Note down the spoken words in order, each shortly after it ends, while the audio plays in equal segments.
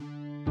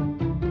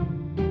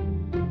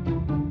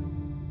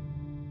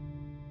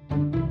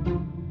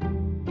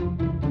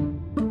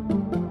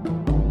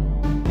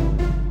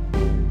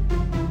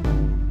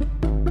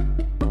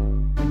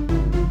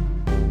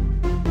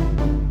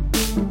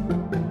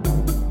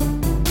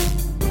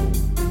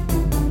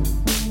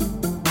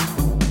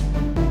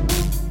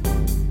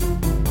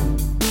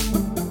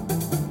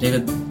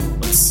David,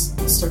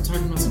 let's start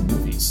talking about some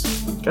movies.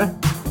 Okay.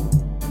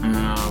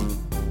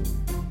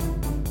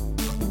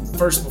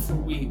 First, before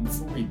we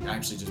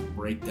actually just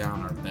break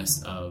down our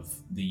best of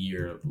the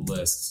year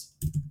lists,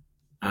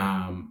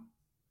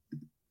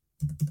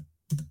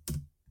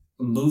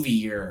 movie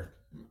year.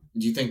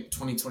 Do you think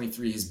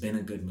 2023 has been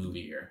a good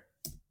movie year?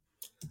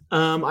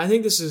 I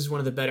think this is one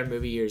of the better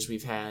movie years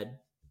we've had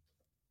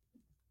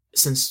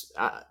since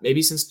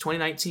maybe since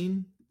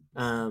 2019.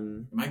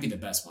 It might be the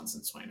best one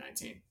since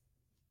 2019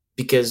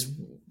 because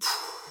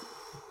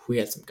we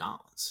had some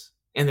gauntlets.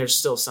 And there's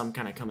still some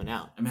kind of coming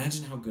out.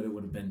 Imagine how good it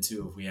would have been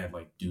too if we had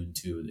like Dune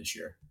 2 this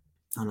year.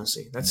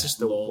 Honestly, that's just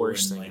the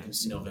worst thing. Like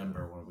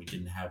November, where we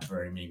didn't have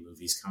very many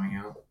movies coming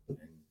out. And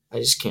I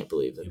just can't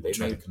believe that they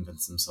tried to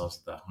convince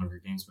themselves that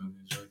Hunger Games movie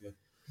was really good.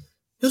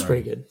 It was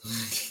pretty good.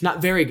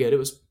 Not very good. It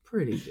was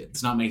pretty good.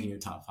 It's not making your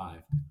top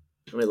 5.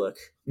 Let me look.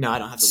 No, I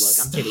don't have to look.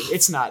 I'm kidding.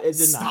 It's not. It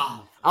did Stop.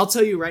 not. I'll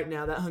tell you right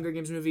now, that Hunger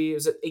Games movie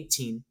was at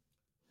 18.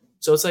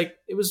 So it's like,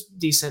 it was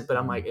decent, but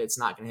I'm like, it's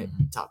not going to hit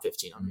top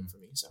 15 on me for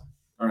me. So.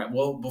 All right.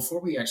 Well, before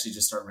we actually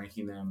just start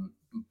ranking them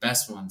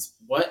best ones,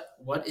 what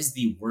is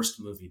the worst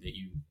movie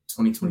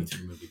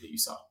 2023 movie that you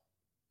saw?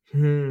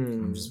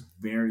 I'm just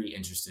very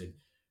interested.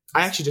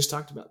 I actually just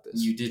talked about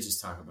this. You did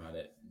just talk about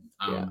it.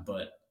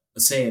 But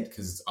say it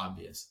because it's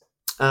obvious.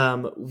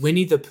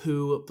 Winnie the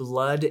Pooh,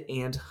 Blood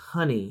and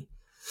Honey.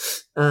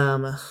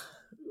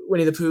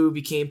 Winnie the Pooh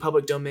became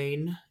public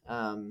domain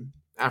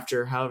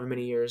after however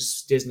many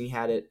years Disney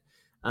had it.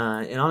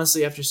 And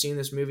honestly, after seeing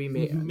this movie,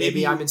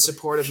 maybe I'm in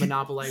support of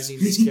monopolizing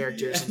these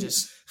characters and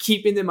just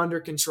keeping them under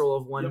control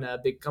of one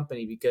big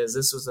company, because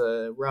this was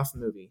a rough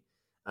movie.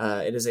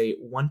 It is a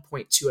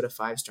 1.2 out of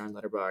 5 star on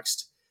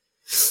Letterboxd.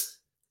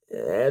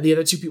 The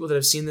other 2 people that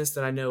have seen this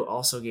that I know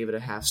also gave it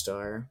a half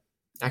star.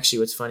 Actually,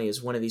 what's funny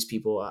is one of these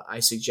people, I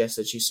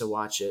suggested she should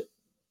watch it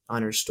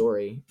on her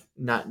story,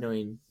 not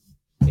knowing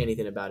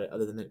anything about it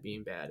other than it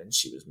being bad, and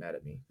she was mad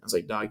at me. I was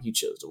like, dog, you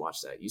chose to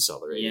watch that. You saw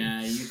the rating.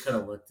 Yeah, you could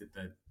have looked at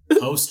the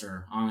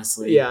poster,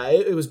 honestly. Yeah,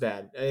 it was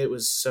bad. It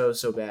was so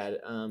bad.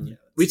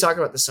 We talk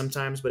about this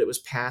sometimes, but it was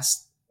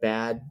past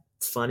bad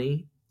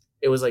funny.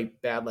 It was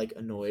like bad, like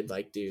annoyed,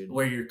 like dude.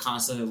 Where you're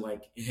constantly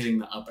like hitting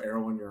the up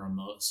arrow on your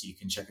remote so you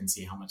can check and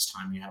see how much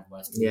time you have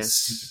left in this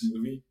stupid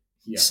movie.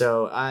 Yeah.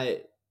 So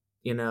I've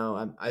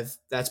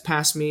that's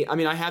past me. I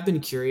mean, I have been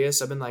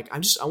curious. I've been like,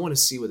 I want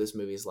to see what this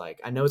movie is like.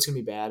 I know it's gonna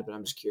be bad, but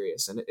I'm just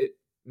curious, and it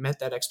met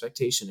that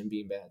expectation in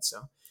being bad.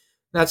 So.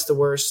 That's the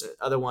worst.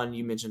 Other one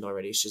you mentioned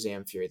already,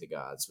 Shazam! Fury of the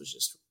Gods,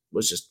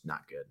 was just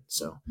not good.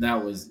 So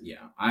that was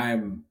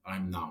I'm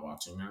not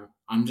watching that.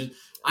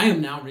 I am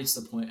now reached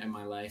the point in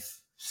my life.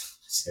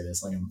 I say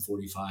this like I'm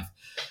 45,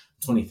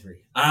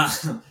 23.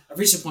 I've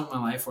reached a point in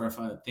my life where if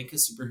I think a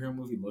superhero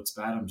movie looks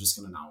bad, I'm just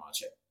gonna not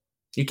watch it.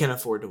 You can't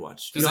afford to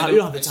watch. You don't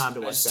have the time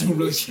to watch. I don't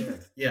really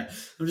care. Yeah,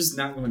 I'm just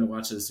not going to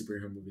watch a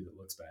superhero movie that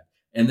looks bad.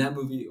 And that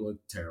movie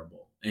looked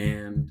terrible.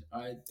 And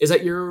is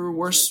that your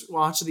worst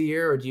watch of the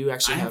year, or do you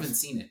actually? I haven't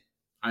seen it.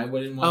 I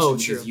wouldn't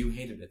watch it because you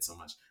hated it so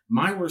much.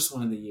 My worst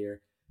one of the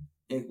year.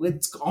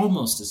 It's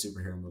almost a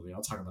superhero movie.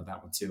 I'll talk about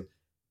that one too.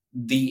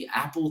 The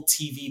Apple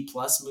TV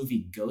Plus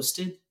movie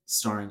Ghosted,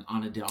 starring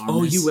Ana de Armas.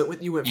 Oh, you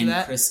went for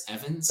that? Chris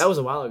Evans. That was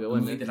a while ago.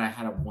 A movie that I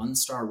had a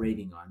 1-star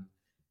rating on.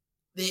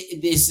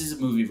 This is a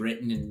movie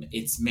written and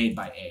it's made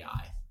by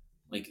AI.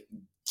 Like.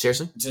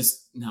 Seriously?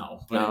 Just no.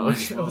 But I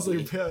was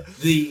like,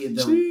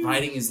 the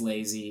writing is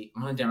lazy.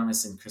 Ana de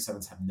Armas and Chris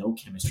Evans have no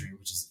chemistry,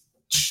 which is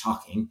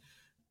shocking.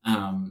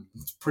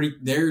 It's pretty.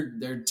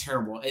 They're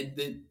terrible.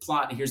 The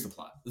plot. Here's the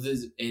plot.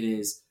 It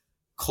is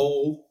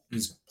Cole,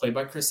 who's played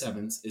by Chris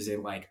Evans, is a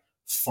like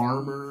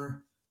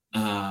farmer,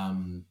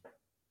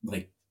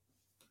 like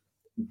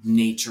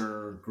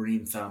nature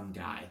green thumb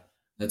guy.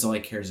 That's all he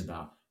cares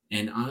about.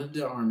 And Ana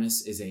de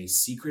Armas is a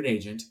secret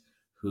agent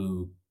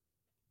who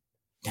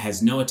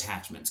has no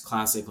attachments.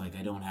 Classic, like,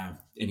 I don't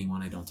have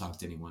anyone, I don't talk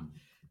to anyone.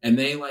 And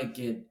they like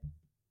get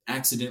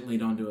accidentally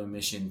onto a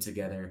mission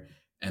together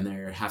and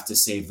they have to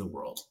save the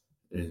world.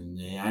 And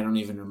I don't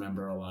even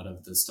remember a lot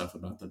of the stuff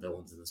about the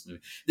villains in this movie.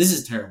 This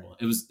is terrible.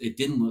 It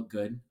didn't look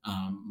good.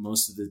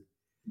 Most of the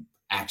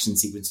action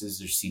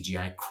sequences are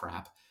CGI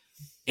crap.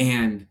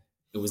 And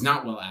it was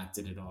not well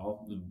acted at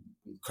all.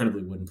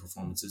 Incredibly wooden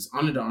performances.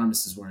 Ana de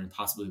Armas is wearing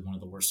possibly one of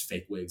the worst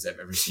fake wigs I've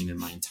ever seen in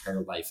my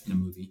entire life in a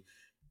movie.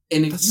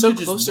 And if that's you so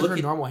just close to her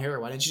normal hair.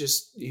 Why didn't you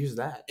just use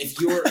that?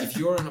 If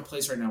you're in a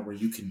place right now where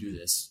you can do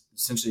this,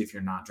 essentially if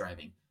you're not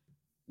driving,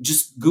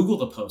 just Google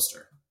the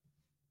poster.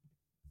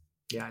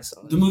 Yeah, I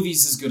saw it. The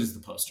movie's as good as the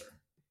poster.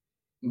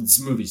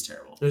 This movie's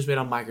terrible. It was made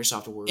on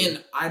Microsoft Word.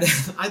 And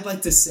I'd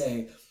like to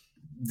say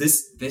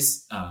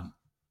this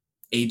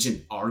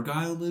Agent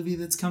Argyle movie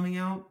that's coming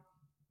out.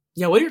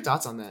 Yeah, what are your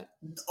thoughts on that?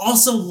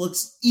 Also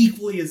looks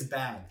equally as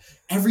bad.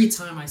 Every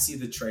time I see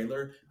the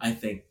trailer, I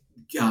think,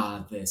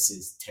 God, this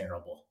is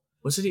terrible.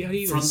 What's it? How do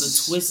you From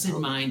the twisted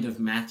mind of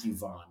Matthew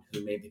Vaughn,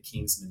 who made the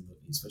Kingsman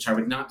movies, which I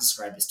would not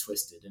describe as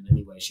twisted in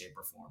any way, shape,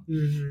 or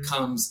form,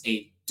 comes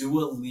a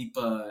Dua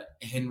Lipa,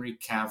 Henry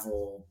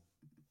Cavill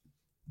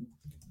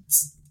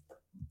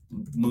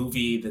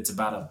movie that's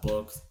about a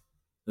book,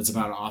 that's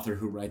about an author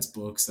who writes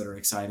books that are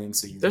exciting.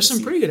 So there's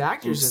some pretty good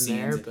actors in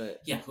there,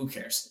 but yeah, who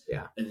cares?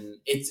 Yeah, and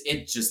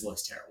it just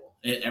looks terrible.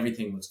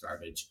 Everything looks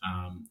garbage.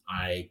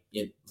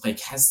 It like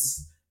has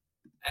this.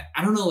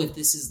 I don't know if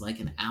this is like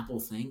an Apple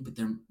thing, but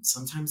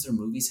sometimes their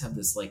movies have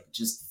this like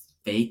just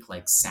fake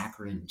like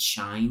saccharine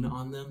shine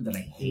on them that I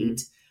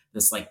hate.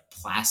 This like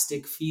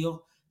plastic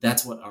feel.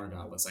 That's what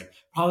Argyle looks like.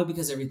 Probably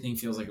because everything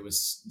feels like it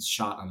was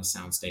shot on a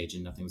soundstage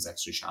and nothing was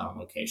actually shot on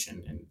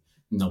location and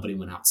nobody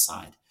went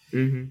outside.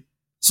 Mm-hmm.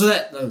 So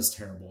that was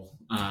terrible.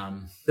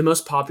 The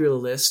most popular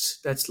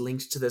list that's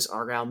linked to this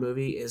Argyle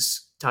movie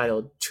is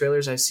titled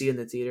 "Trailers I See in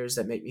the Theaters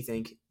That Make Me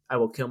Think I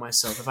Will Kill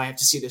Myself If I Have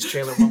to See This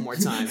Trailer One More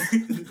Time."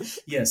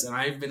 Yes, and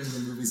I've been to the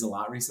movies a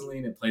lot recently,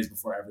 and it plays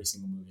before every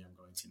single movie I'm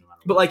going to, no matter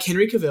what. But like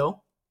Henry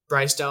Cavill,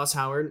 Bryce Dallas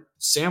Howard,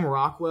 Sam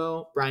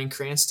Rockwell, Bryan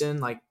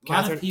Cranston, like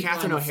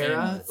Catherine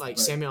O'Hara, like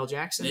Samuel L.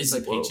 Jackson. It's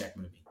like, a paycheck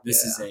movie.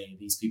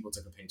 These people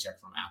took a paycheck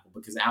from Apple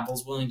because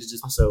Apple's willing to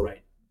just also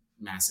write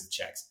massive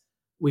checks.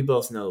 We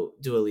both know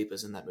Dua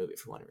Lipa's in that movie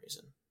for one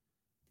reason.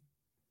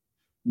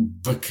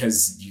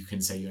 Because you can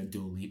say you had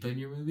Dua Lipa in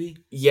your movie?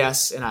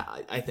 Yes, and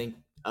I think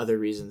other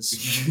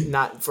reasons.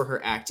 Not for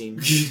her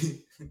acting.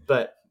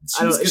 But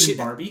she was good in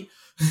Barbie.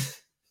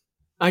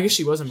 I guess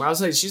she wasn't. But I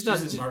was like, she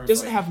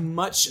doesn't have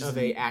much of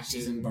a acting.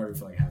 She's in Barbie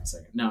for like half a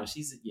second. No,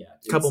 she's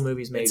a couple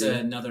movies maybe. It's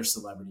another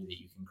celebrity that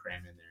you can cram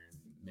in there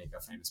and make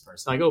a famous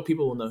person. Like,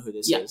 people will know who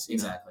this is.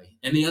 Exactly.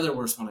 Know? And the other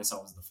worst one I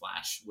saw was The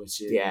Flash, which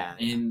is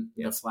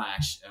The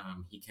Flash,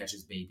 he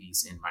catches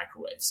babies in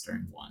microwaves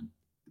during one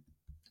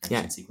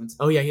action sequence.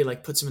 Oh yeah, he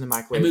like puts them in the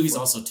microwave. The movie's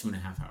also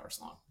 2.5 hours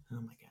long.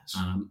 Oh my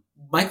gosh.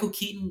 Michael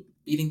Keaton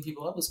beating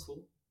people up was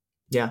cool.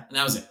 Yeah. And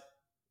that was it.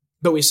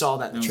 But we saw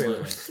that in the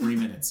trailer. Like 3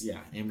 minutes. Yeah.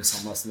 And we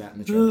saw most of that in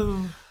the trailer.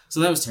 So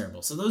that was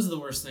terrible. So those are the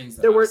worst things.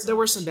 There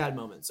were some bad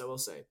moments, I will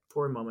say.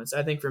 Poor moments.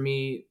 I think for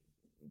me,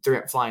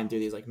 flying through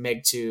these, like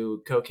Meg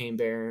 2, Cocaine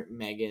Bear,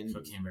 Megan,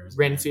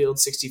 Renfield,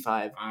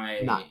 65.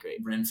 Not great.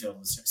 Renfield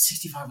was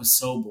 65 was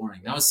so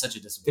boring. That was such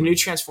a disappointment. The new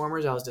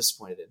Transformers, I was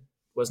disappointed in.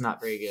 Was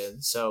not very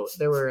good. So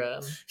there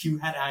were. You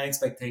had high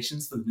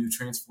expectations for the new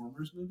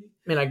Transformers movie?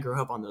 I mean, I grew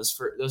up on those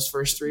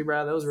first three,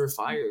 bro. Those were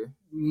fire.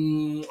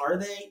 Are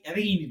they? I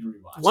think you need to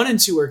rewatch. 1 and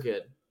 2 are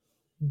good.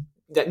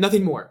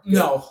 Nothing more. Good.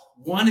 No,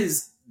 1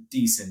 is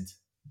decent.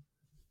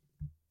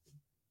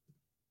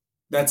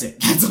 That's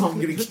it. That's all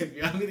I'm gonna give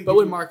you. But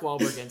when Mark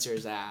Wahlberg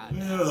enters that.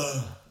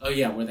 Oh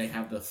yeah, where they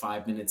have the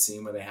 5-minute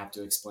scene where they have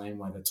to explain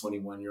why the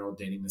 21-year-old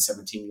dating the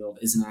 17-year-old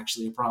isn't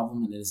actually a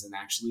problem and isn't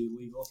actually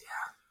illegal.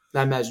 Yeah.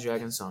 That Imagine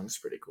Dragons song is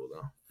pretty cool,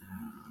 though.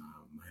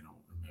 I don't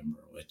remember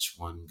which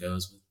one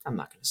goes with. I'm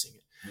not going to sing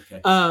it. Okay.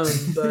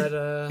 But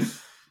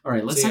all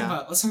right, let's talk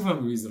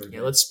about movies that are good.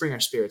 Yeah, let's bring our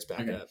spirits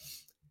back up.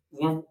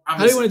 Well,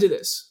 how do you want to do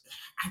this?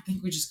 I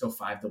think we just go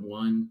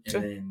 5-1,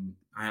 and then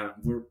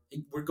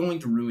we're going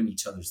to ruin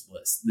each other's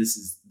list. This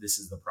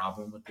is the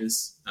problem with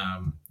this.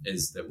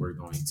 Is that we're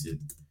going to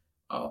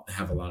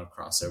have a lot of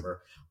crossover.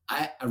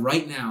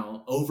 Right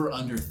now over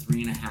under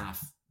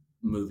 3.5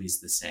 movies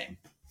the same.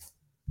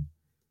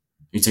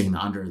 You're taking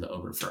the under or the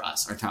over for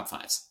us, our top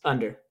 5s?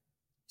 Under. You're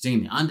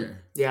taking the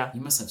under? Yeah.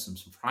 You must have some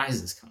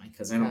surprises coming,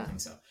 because I don't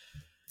think so.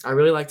 I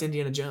really liked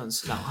Indiana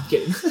Jones. No, I'm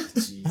kidding.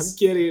 I'm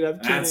kidding.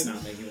 That's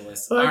not making the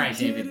list. All right,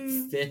 David.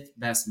 5th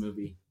best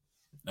movie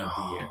of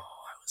the year.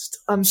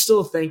 I'm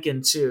still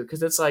thinking, too,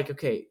 because it's like,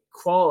 okay,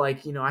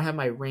 I have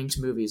my ranked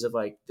movies of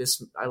like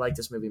this. I like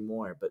this movie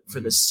more, but for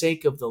the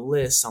sake of the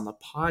list on the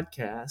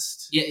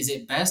podcast, is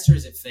it best or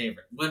is it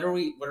favorite? What are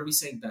we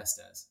saying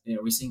best as?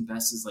 Are we saying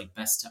best as like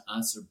best to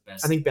us or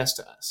best? I think best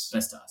to us.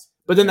 Best to us.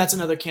 But then that's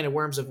another can of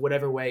worms of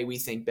whatever way we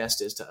think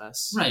best is to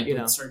us. Right.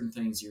 But certain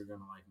things you're gonna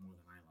like more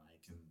than I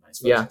like, and vice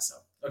versa. Yeah. So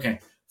okay,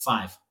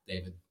 5,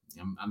 David.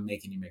 I'm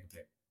making you make a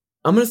pick.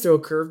 I'm gonna throw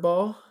a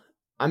curveball.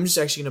 I'm just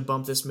actually gonna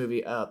bump this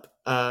movie up.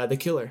 The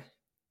Killer.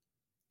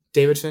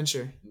 David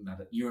Fincher.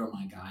 You're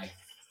my guy.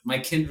 My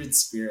kindred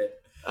spirit.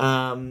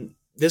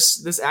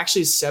 This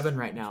actually is 7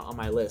 right now on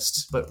my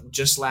list, but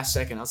just last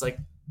second I was like,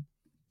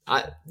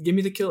 give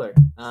me The Killer.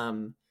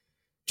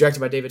 Directed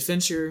by David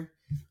Fincher,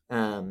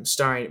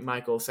 starring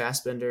Michael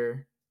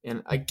Fassbender,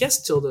 and I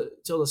guess Tilda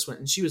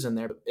Swinton. She was in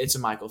there, but it's a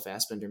Michael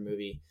Fassbender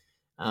movie.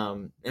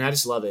 And I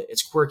just love it.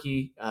 It's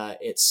quirky,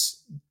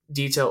 it's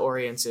detail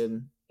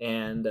oriented,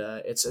 and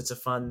it's a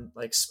fun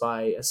like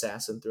spy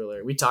assassin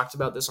thriller. We talked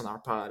about this on our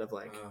pod of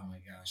like, oh my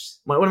gosh,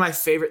 one of my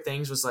favorite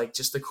things was like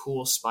just the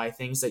cool spy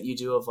things that you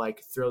do of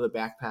like throw the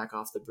backpack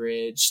off the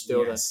bridge,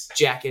 throw the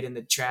jacket in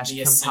the trash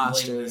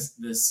composter,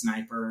 the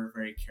sniper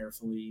very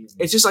carefully.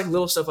 It's just like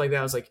little stuff like that.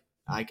 I was like,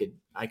 I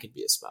could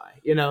be a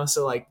spy,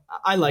 So like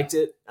I liked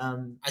it.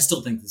 I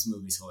still think this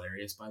movie's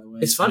hilarious. By the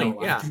way, it's funny. A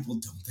lot of people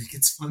don't think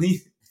it's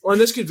funny. Well, and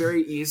this could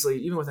very easily,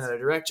 even with another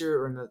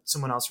director or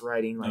someone else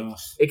writing, like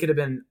it could have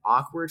been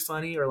awkward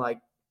funny or like,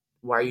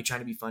 why are you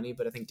trying to be funny?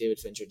 But I think David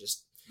Fincher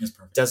just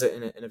does it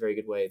in a very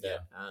good way.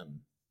 That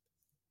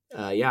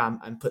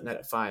I'm putting that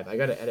at 5. I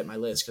got to edit my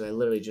list because I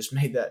literally just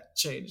made that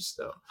change.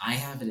 So I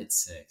have it at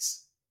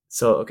 6.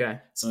 So okay.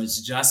 So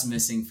it's just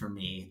missing for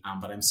me.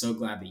 But I'm so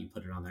glad that you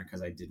put it on there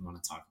because I did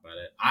want to talk about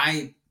it.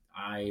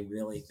 I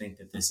really think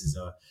that this is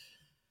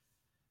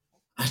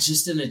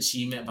just an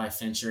achievement by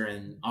Fincher,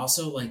 and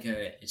also like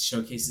it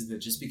showcases that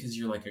just because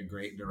you're like a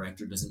great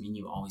director doesn't mean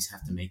you always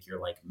have to make your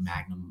like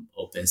magnum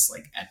opus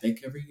like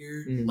epic every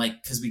year.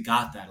 Like because we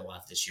got that a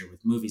lot this year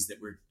with movies that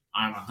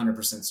I'm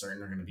 100%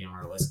 certain are going to be on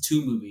our list.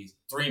 3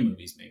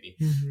 movies maybe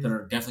that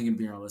are definitely going to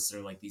be on our list. That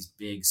are like these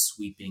big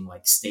sweeping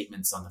like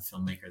statements on the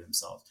filmmaker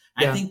themselves.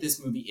 Yeah. I think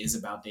this movie is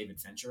about David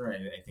Fincher.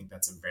 I think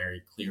that's a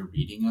very clear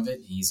reading of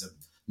it. He's a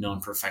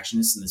known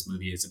perfectionist, and this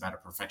movie is about a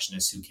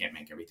perfectionist who can't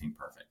make everything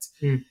perfect.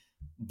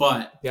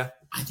 But yeah,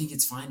 I think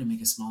it's fine to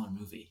make a smaller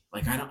movie.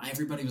 Like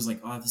everybody was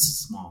like, "Oh, this is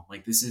small.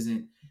 Like this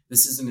isn't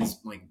as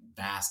like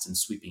vast and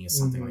sweeping as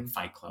something like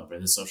Fight Club or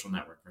The Social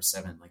Network or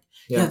Seven." Like,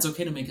 yeah, it's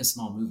okay to make a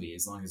small movie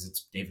as long as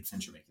it's David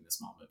Fincher making the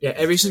small movie. Yeah,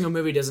 every single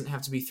movie doesn't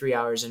have to be 3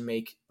 hours and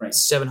make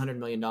 $700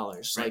 million.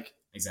 Right. Like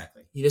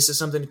exactly, this is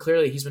something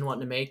clearly he's been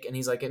wanting to make, and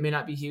he's like, it may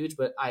not be huge,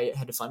 but I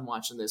had fun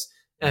watching this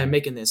and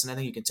making this, and I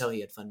think you can tell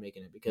he had fun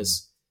making it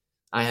because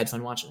I had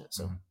fun watching it.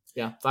 So.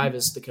 Yeah, 5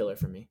 is the killer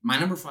for me. My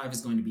number 5 is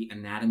going to be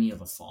Anatomy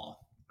of a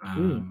Fall,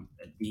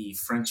 the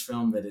French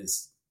film that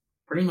is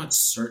pretty much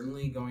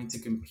certainly going to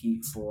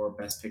compete for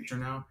Best Picture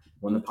now.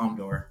 Won the Palme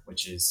d'Or,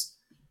 which is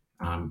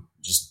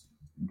just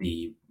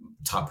the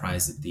top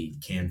prize at the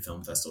Cannes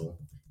Film Festival.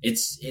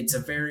 It's a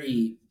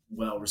very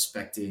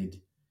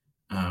well-respected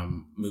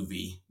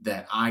movie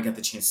that I got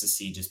the chance to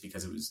see just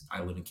because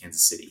I live in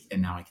Kansas City,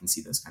 and now I can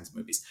see those kinds of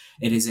movies.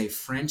 It is a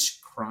French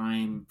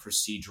crime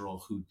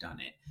procedural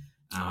whodunit.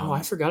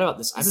 I forgot about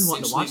this. I've been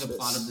wanting to watch this. The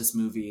plot of this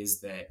movie is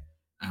that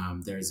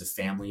there is a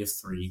family of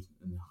 3,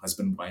 a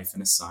husband, wife,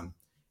 and a son,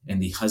 and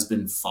the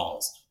husband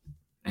falls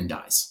and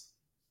dies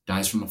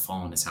from a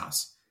fall in his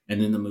house.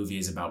 And then the movie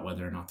is about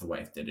whether or not the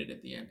wife did it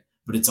at the end.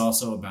 But it's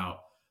also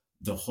about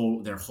their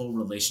whole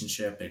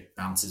relationship. It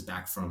bounces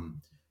back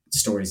from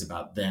stories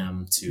about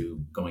them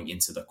to going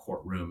into the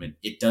courtroom, and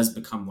it does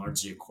become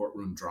largely a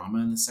courtroom drama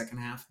in the second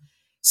half.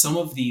 Some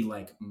of the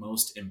like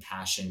most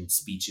impassioned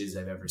speeches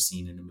I've ever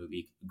seen in a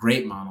movie.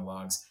 Great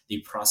monologues. The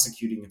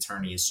prosecuting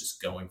attorney is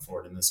just going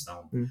for it in this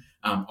film.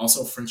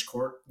 Also, French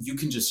court, you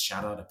can just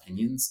shout out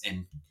opinions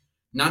and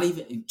not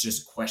even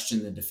just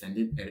question the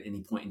defendant at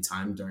any point in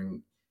time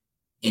during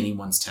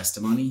anyone's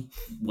testimony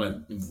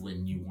when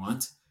you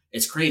want.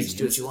 It's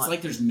crazy. It's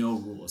like there's no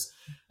rules,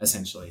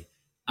 essentially.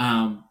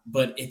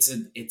 But it's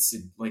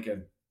like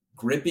a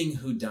gripping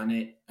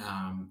whodunit,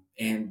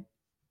 and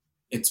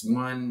it's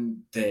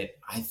one that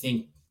I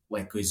think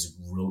like is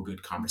a real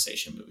good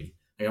conversation movie.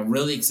 Like, I'm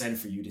really excited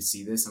for you to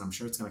see this, and I'm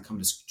sure it's going to come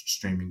to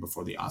streaming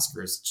before the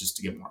Oscars just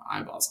to get more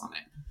eyeballs on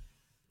it.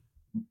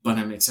 But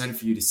I'm excited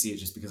for you to see it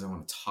just because I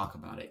want to talk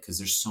about it because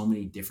there's so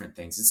many different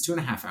things. It's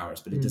 2.5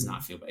 hours, but it does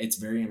not feel. It's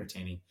very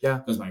entertaining. Yeah,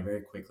 it goes by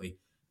very quickly.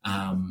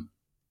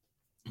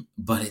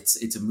 But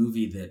it's a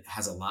movie that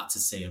has a lot to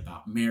say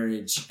about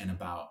marriage and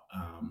about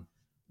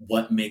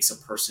what makes a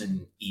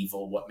person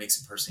evil, what makes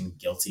a person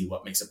guilty,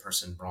 what makes a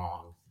person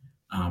wrong,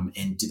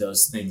 and do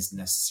those things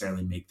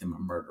necessarily make them a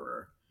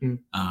murderer? And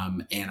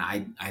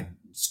I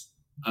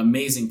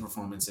amazing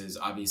performances.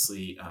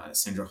 Obviously,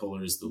 Sandra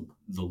Huller is the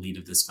lead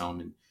of this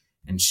film,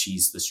 and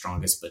she's the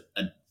strongest. But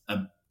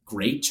a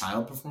great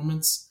child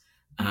performance.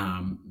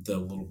 The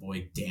little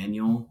boy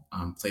Daniel,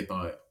 played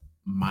by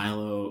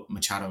Milo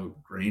Machado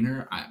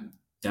Grainer. I'm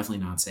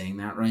definitely not saying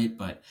that right,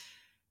 but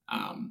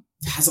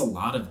has a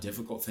lot of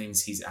difficult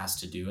things he's asked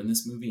to do in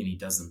this movie, and he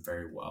does them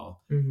very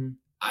well.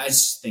 I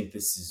just think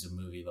this is a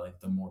movie, like,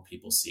 the more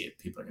people see it,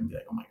 people are going to be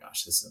like, oh my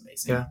gosh, this is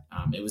amazing. Yeah.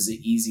 It was an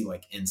easy,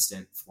 like,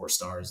 instant 4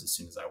 stars as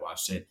soon as I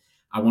watched it.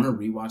 I want to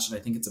rewatch it. I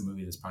think it's a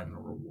movie that's probably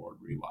going to reward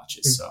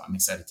rewatches, so I'm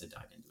excited to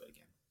dive into it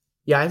again.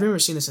 Yeah, I've never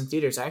seen this in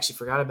theaters. I actually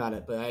forgot about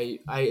it, but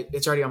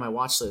it's already on my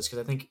watch list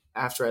because I think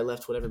after I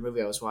left whatever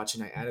movie I was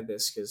watching, I added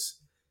this because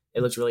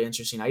it looked really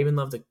interesting. I even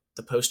love the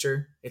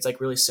poster. It's like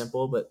really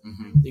simple, but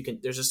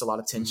there's just a lot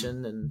of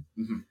tension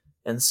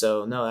and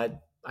so no,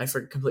 I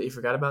completely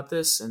forgot about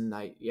this, and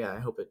I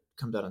hope it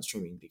comes out on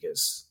streaming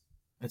because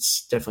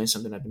it's definitely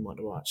something I've been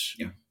wanting to watch.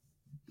 Yeah.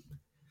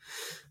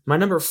 My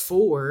number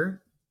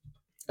 4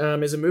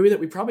 is a movie that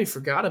we probably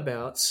forgot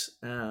about.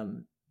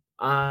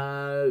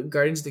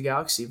 Guardians of the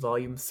Galaxy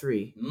Volume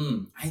 3.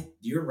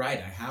 You're right.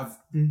 I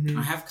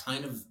have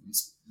kind of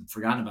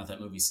forgotten about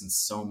that movie since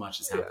so much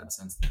has happened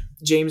since then.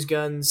 James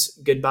Gunn's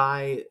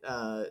goodbye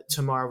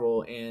to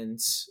Marvel, and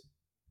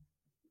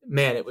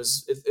man,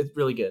 it's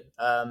really good.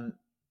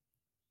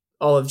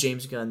 All of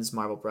James Gunn's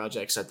Marvel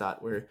projects I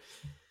thought were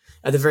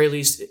at the very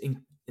least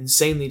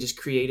insanely just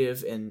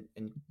creative and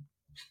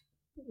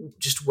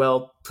just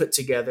well put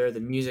together. The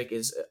music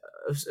is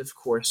of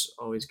course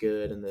always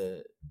good, and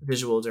the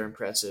visuals are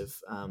impressive.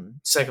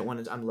 Second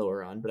one I'm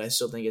lower on, but I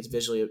still think it's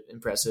visually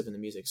impressive, and the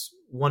music's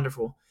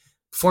wonderful.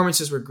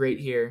 Performances were great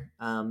here,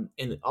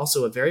 and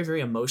also a very,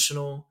 very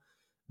emotional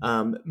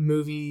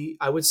movie.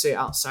 I would say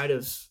outside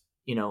of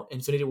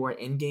Infinity War,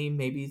 Endgame,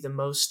 maybe the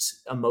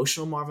most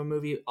emotional Marvel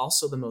movie,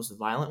 also the most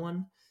violent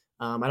one.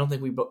 I don't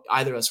think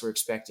either of us were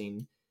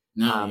expecting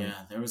No,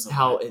 there was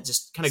how lot. it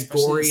just kind of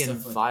Especially gory the and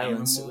stuff with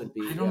violence Animal. it would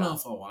be. I don't know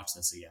if I'll watch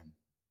this again.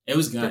 It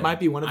was good. It might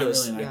be one of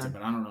those. I really liked it,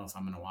 but I don't know if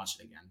I'm going to watch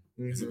it again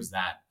because it was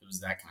that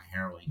kind of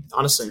harrowing.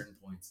 Honestly, at certain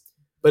points.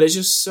 But it's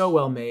just so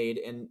well made,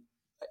 and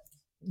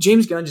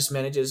James Gunn just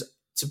manages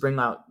to bring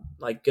out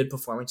like good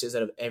performances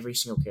out of every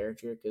single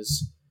character.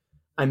 Because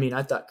I mean,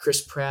 I thought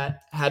Chris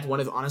Pratt had one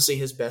of honestly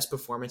his best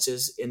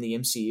performances in the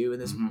MCU in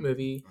this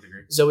movie.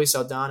 Zoe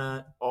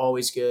Saldana,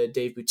 always good.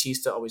 Dave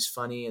Bautista, always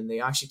funny, and they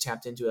actually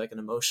tapped into like an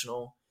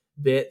emotional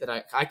bit that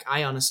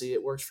I honestly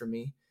it worked for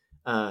me.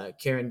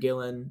 Karen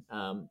Gillan,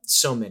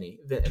 so many.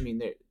 I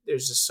mean,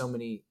 there's just so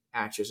many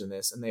actors in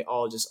this, and they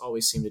all just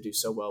always seem to do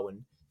so well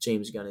when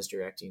James Gunn is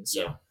directing.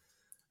 So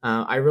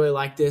I really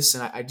like this,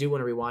 and I do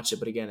want to rewatch it.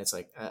 But again, it's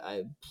like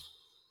I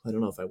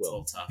don't know if I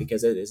will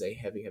because it is a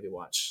heavy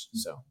watch.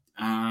 So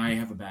I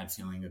have a bad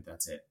feeling that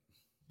that's it.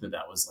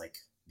 That was like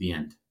the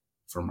end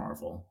for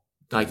Marvel.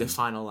 Like the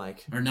final,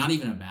 or not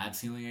even a bad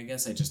feeling. I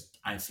guess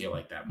I feel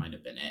like that might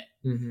have been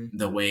it.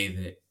 The way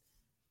that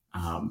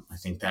I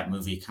think that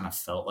movie kind of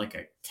felt like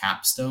a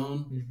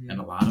capstone in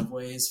a lot of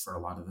ways for a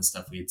lot of the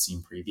stuff we had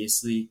seen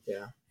previously.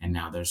 Yeah. And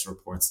now there's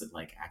reports that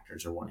like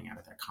actors are wanting out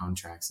of their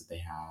contracts that they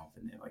have,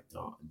 and they like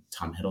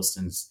Tom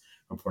Hiddleston's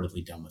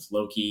reportedly done with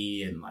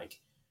Loki, and like.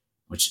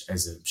 Which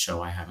as a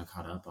show I haven't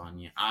caught up on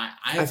yet.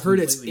 I've heard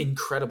it's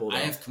incredible. Though.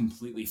 I have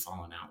completely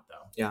fallen out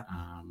though. Yeah.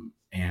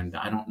 And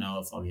I don't know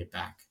if I'll get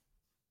back.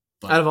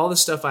 But out of all the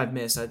stuff I've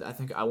missed, I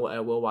think I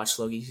will watch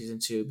Loki season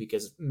 2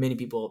 because many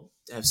people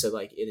have said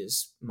like it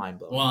is mind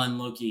blowing. Well, and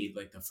Loki,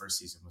 like the first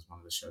season was one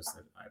of the shows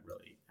that I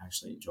really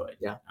actually enjoyed.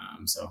 Yeah.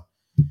 So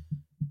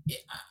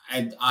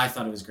I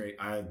thought it was great.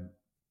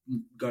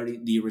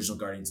 The original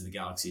Guardians of the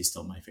Galaxy is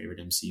still my favorite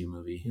MCU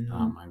movie.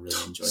 I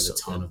really enjoy the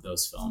tone of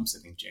those films.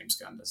 I think James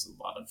Gunn does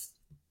a lot of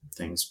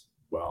things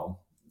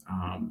well.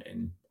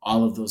 And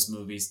all of those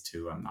movies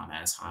too, I'm not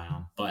as high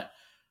on, but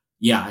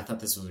yeah, I thought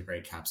this was a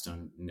great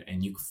capstone,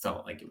 and you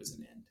felt like it was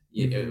an end.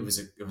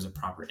 It was a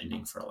proper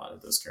ending for a lot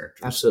of those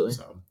characters. Absolutely.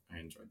 So I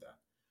enjoyed that.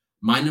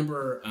 My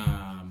number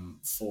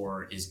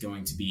 4 is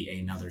going to be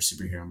another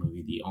superhero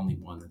movie, the only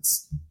one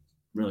that's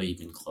really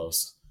even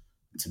close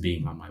to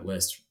being on my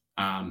list.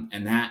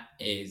 And that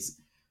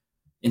is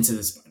Into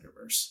the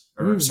Spider-Verse,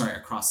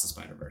 Across the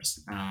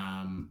Spider-Verse,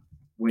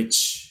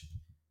 which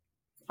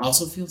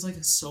also feels like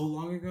it's so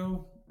long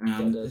ago.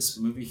 This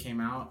movie came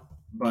out,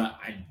 but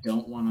I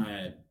don't want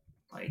to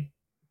like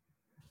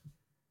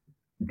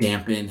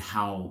dampen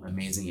how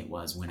amazing it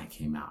was when it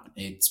came out.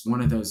 It's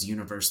one of those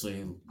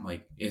universally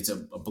like it's a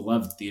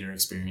beloved theater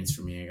experience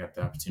for me. I got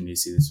the opportunity to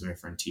see this with my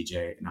friend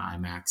TJ in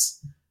IMAX.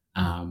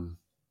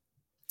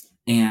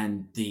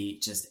 And the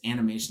just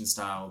animation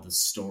style, the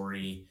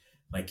story,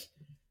 like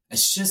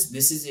it's just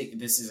this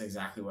is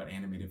exactly what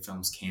animated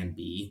films can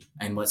be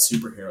and what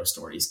superhero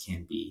stories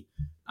can be.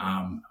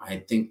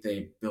 I think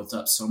they built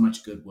up so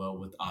much goodwill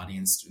with the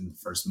audience in the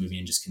first movie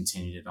and just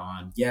continued it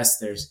on.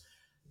 Yes,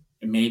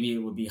 maybe it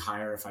would be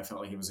higher if I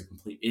felt like it was a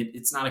complete.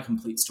 It's not a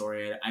complete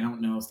story. I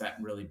don't know if that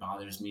really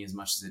bothers me as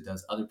much as it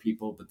does other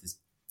people, but this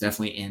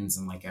definitely ends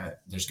in like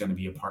there's going to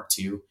be a part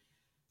 2,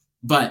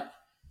 but.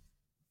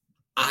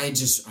 I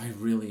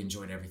really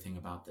enjoyed everything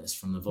about this,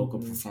 from the vocal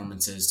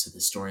performances to the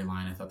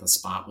storyline. I thought the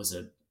Spot was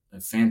a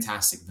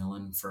fantastic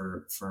villain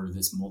for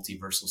this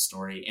multiversal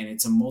story. And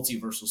it's a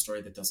multiversal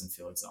story that doesn't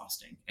feel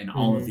exhausting. And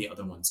all of the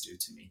other ones do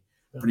to me.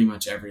 Yeah. Pretty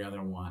much every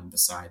other one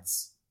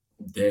besides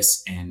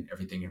this and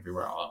Everything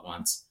Everywhere All at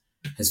Once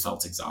has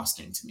felt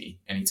exhausting to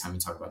me anytime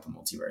you talk about the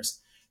multiverse.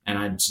 And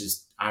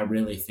I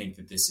really think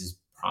that this is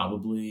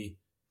probably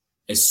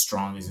as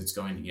strong as it's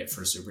going to get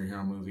for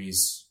superhero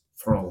movies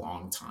for a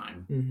long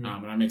time. And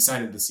I'm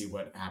excited to see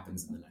what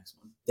happens in the next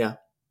one. Yeah.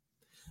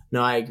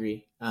 No, I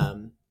agree.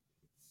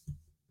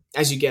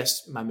 As you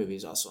guessed, my movie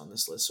is also on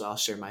this list, so I'll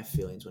share my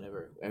feelings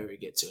whenever we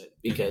get to it,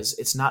 because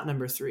it's not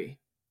number 3.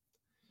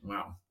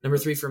 Wow. Number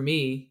 3 for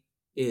me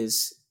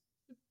is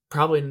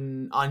probably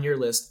on your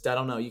list. I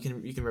don't know. You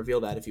can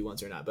reveal that if you want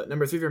to or not. But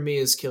number 3 for me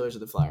is Killers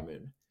of the Flower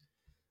Moon.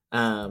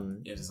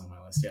 It is on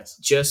my list, yes.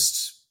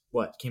 Just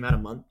came out a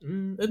month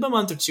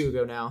or 2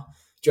 ago now.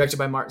 Directed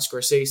by Martin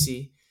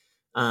Scorsese.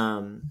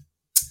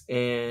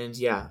 And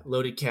yeah,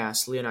 loaded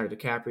cast: Leonardo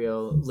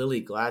DiCaprio,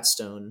 Lily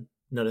Gladstone.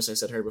 Notice I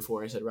said her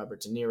before. I said Robert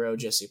De Niro,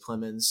 Jesse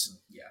Plemons.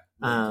 Yeah,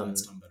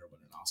 Gladstone better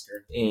win an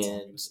Oscar.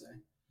 And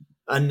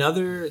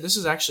another. This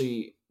is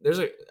actually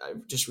I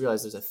just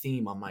realized there's a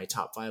theme on my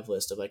top 5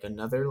 list of like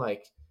another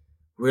like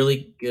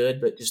really good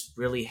but just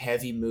really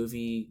heavy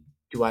movie.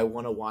 Do I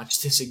want to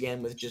watch this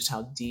again with just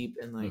how deep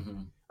and like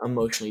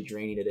emotionally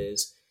draining it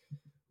is?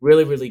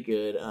 Really, really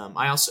good.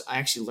 I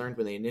actually learned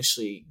when they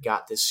initially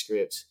got this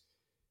script,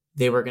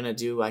 they were gonna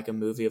do like a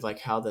movie of like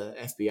how the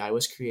FBI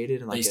was created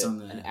and like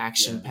an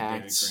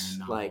action-packed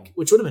like,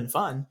 which would have been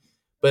fun.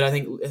 But I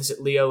think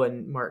Leo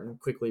and Martin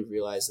quickly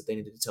realized that they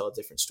needed to tell a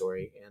different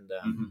story, and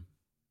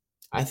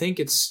I think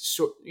it's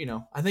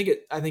I think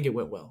it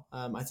went well.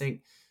 I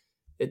think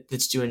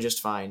it's doing just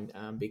fine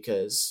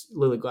because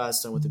Lily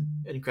Gladstone with an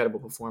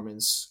incredible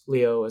performance,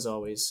 Leo as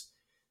always.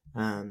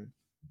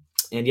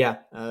 And yeah,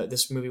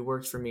 this movie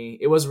worked for me.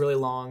 It was really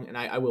long, and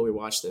I will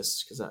rewatch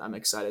this because I'm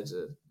excited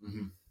to,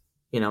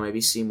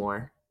 maybe see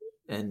more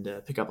and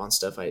pick up on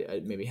stuff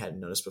I maybe hadn't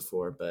noticed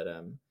before. But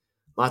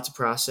lot to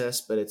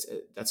process, but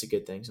that's a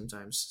good thing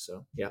sometimes.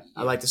 So yeah,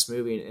 I like this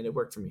movie, and it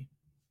worked for me.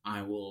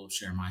 I will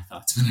share my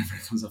thoughts whenever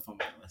it comes up on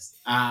my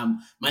list.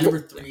 My number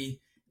 3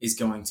 is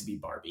going to be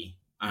Barbie.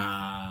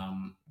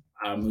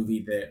 A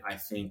movie that I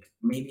think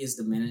maybe has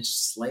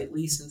diminished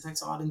slightly since I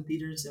saw it in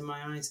theaters in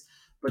my eyes,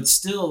 but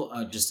still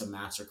just a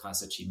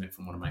masterclass achievement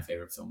from one of my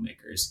favorite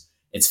filmmakers.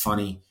 It's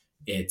funny.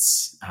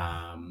 It's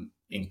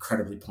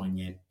incredibly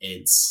poignant.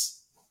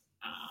 It's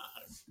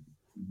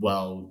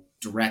well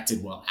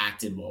directed, well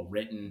acted, well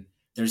written.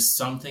 There's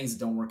some things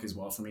that don't work as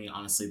well for me.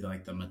 Honestly,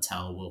 the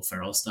Mattel Will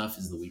Ferrell stuff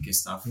is the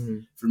weakest stuff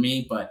for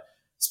me, but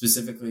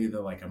specifically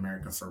the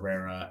America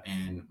Ferrera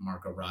and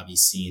Margot Robbie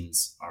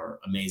scenes are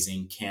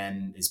amazing.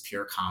 Ken is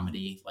pure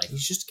comedy.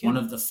 He's just one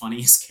of the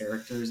funniest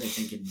characters I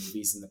think in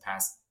movies in the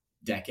past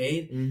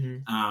decade.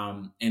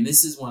 And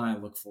this is one I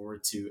look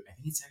forward to. I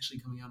think it's actually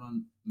coming out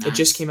on Max. It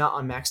just came out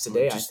on Max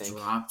today, I think.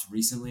 Dropped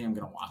recently. I'm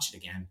going to watch it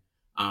again.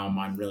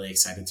 I'm really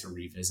excited to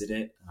revisit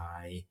it.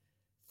 I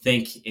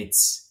think it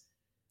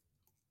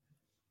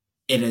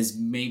has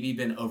maybe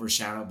been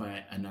overshadowed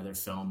by another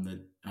film that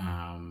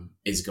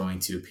is going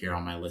to appear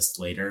on my list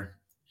later.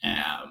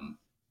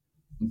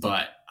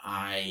 But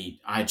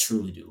I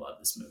truly do love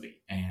this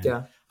movie.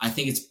 And I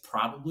think it's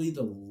probably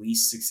the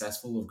least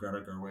successful of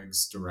Greta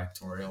Gerwig's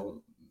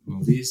directorial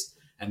movies.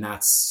 And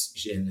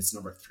it's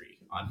number 3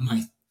 on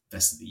my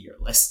best of the year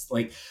list.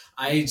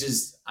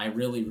 I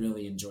really,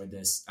 really enjoyed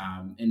this.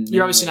 And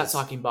you're obviously not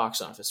talking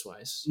box office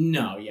wise.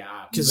 No,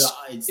 yeah, because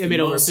it made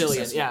over $1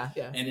 billion. Yeah,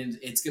 and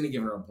it's going to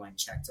give her a blank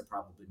check to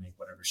probably make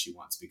whatever she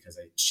wants, because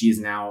she is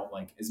now,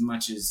 as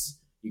much as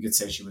you could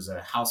say she was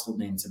a household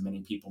name to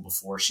many people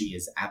before, she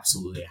is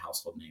absolutely a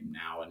household name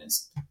now, and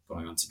is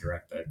going on to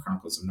direct the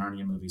Chronicles of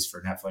Narnia movies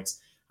for Netflix.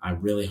 I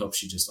really hope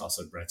she just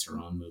also directs her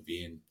own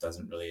movie and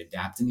doesn't really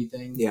adapt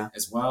anything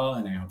as well.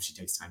 And I hope she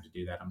takes time to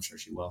do that. I'm sure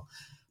she will.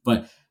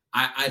 But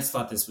I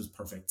thought this was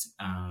perfect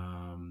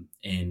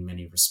in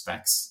many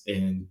respects,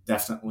 and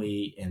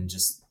definitely in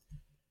just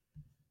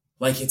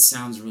it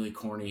sounds really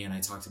corny. And I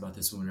talked about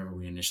this whenever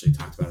we initially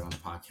talked about it on the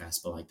podcast,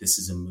 but this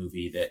is a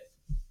movie that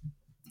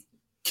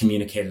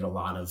communicated a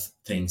lot of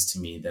things to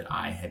me that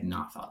I had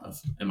not thought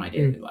of in my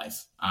daily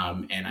life.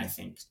 And I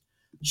think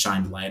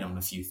shined light on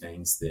a few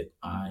things that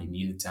I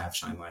needed to have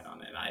shine light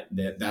on.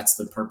 And that's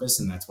the purpose.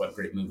 And that's what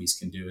great movies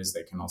can do, is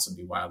they can also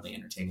be wildly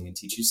entertaining and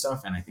teach you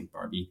stuff. And I think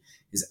Barbie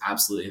is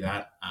absolutely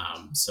that.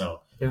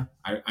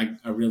 I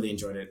really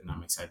enjoyed it, and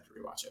I'm excited to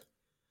rewatch it.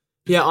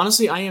 Yeah,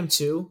 honestly, I am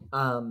too.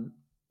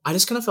 I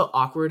just kind of felt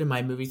awkward in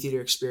my movie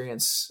theater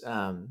experience.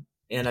 And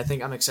I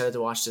think I'm excited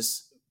to watch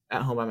this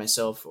at home by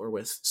myself or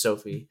with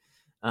Sophie.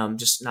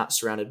 Just not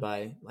surrounded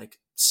by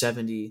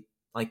 70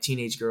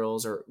 teenage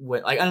girls or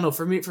what. I don't know.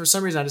 For me, for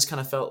some reason, I just kind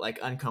of felt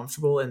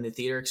uncomfortable in the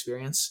theater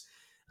experience.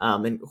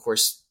 And of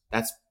course,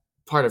 that's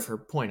part of her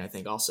point. I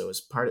think also is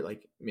part of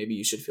maybe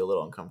you should feel a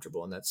little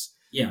uncomfortable, and that's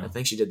I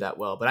think she did that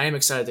well. But I am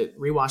excited to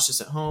rewatch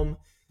this at home.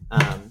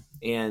 I'm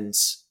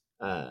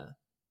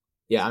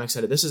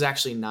excited. This is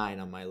actually 9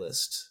 on my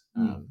list.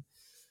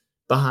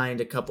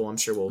 Behind a couple, I'm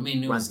sure we'll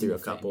run through a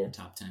couple.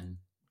 Top 10.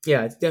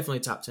 Yeah, it's definitely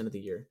top 10 of the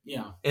year.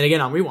 Yeah. And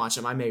again, I'll rewatch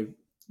them. I may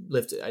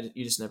lift it.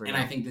 You just never know. And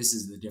I think this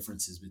is the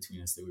differences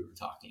between us that we were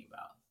talking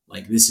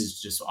about. This is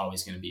just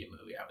always going to be a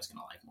movie I was going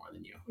to like more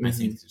than you. I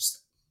think just...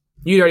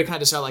 You'd already kind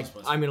of decided,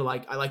 I'm going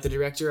to I like the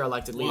director, I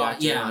like the lead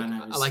actor,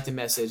 I like the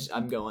message,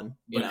 I'm going.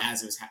 But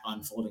as it was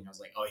unfolding, I was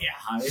like, oh yeah,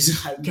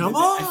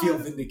 I feel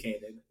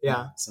vindicated.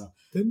 Yeah. So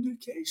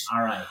vindication.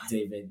 All right,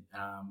 David,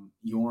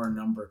 your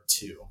number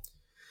 2.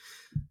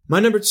 My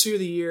number 2 of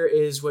the year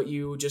is what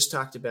you just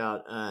talked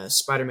about,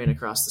 Spider-Man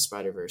Across the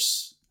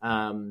Spider-Verse.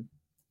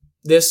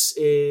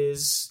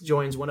 This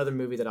joins one other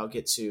movie that I'll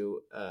get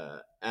to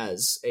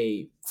as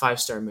a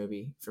 5-star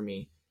movie for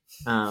me.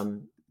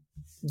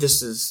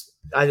 This is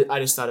I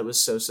just thought it was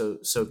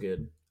so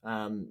good.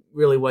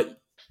 Really,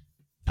 what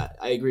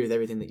I agree with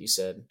everything that you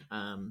said.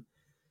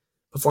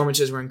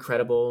 Performances were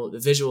incredible. The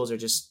visuals are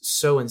just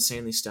so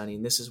insanely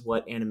stunning. This is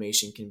what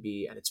animation can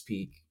be at its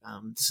peak.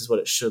 This is what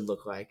it should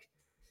look like.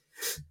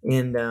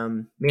 And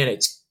man,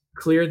 it's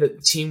clear that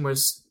the team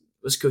was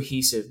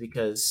cohesive,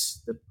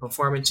 because the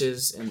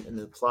performances and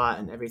the plot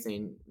and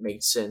everything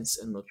made sense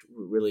and looked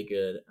really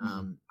good.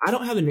 I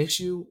don't have an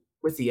issue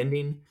with the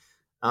ending.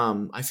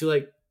 I feel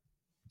like,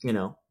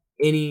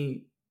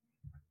 any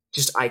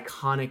just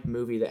iconic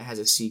movie that has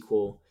a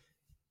sequel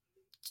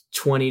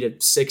 20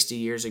 to 60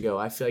 years ago,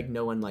 I feel like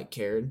no one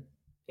cared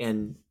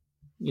and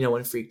no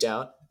one freaked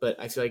out. But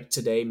I feel like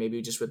today,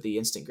 maybe just with the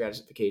instant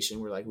gratification,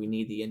 we're we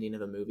need the ending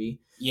of a movie.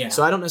 Yeah.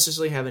 So I don't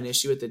necessarily have an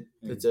issue with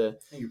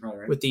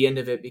the end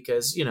of it,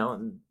 because in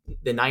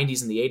the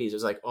 90s and the 80s, it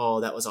was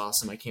oh, that was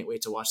awesome, I can't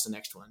wait to watch the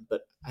next one.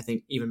 But I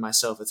think even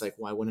myself, it's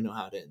well, I want to know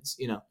how it ends.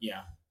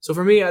 Yeah. So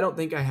for me, I don't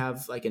think I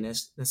have a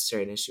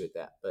necessary issue with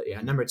that. But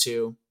yeah, number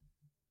 2,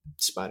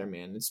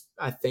 Spider-Man. It's,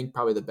 I think,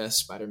 probably the best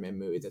Spider-Man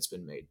movie that's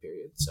been made,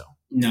 period. So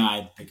No,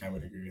 I think I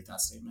would agree with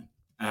that statement.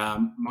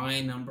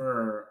 My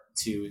number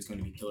 2 is going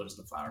to be Killers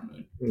of the Flower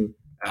Moon.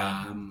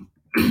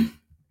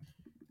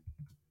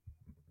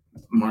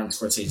 Martin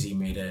Scorsese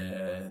made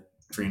a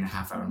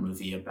 3.5-hour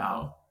movie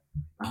about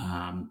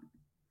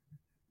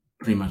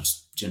pretty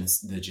much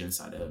the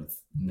genocide of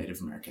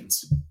Native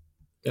Americans.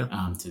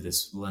 Through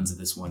this lens of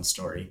this one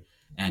story.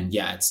 And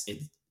yeah,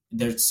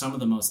 there's some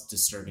of the most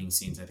disturbing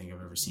scenes I think I've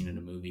ever seen in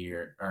a movie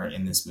or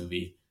in this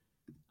movie.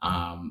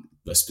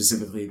 But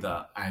specifically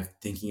I'm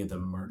thinking of the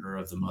murder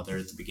of the mother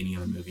at the beginning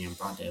of the movie in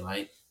broad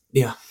daylight.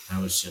 Yeah.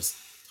 That was just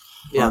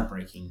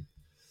heartbreaking.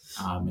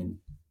 And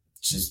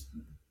just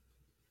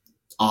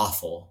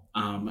awful.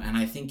 And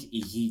I think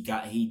he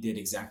did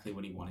exactly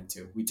what he wanted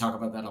to. We talk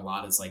about that a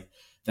lot. It's like,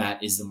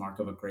 that is the mark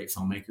of a great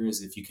filmmaker,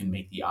 is if you can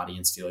make the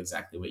audience feel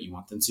exactly what you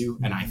want them to.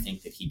 And I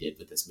think that he did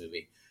with this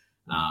movie.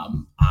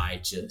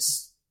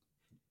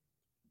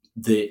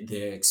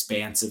 The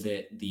expanse of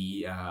it,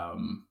 the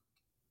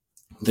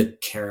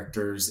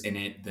characters in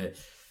it,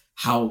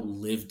 how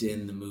lived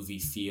in the movie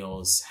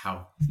feels,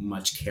 how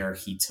much care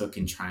he took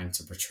in trying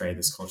to portray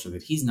this culture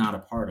that he's not a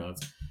part of.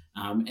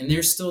 And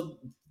there's still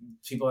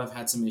people have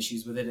had some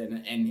issues with it.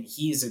 And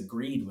he's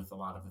agreed with a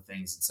lot of the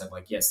things and said,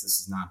 like, yes,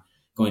 this is not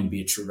going to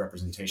be a true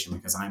representation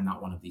because I'm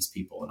not one of these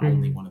people, and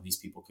only one of these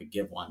people could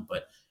give one,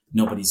 but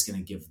nobody's going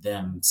to give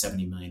them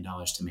 $70 million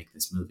to make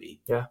this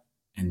movie. Yeah.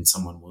 And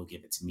someone will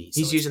give it to me.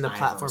 He's using the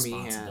platform he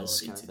has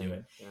to do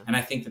it. Yeah. And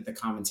I think that the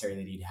commentary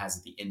that he has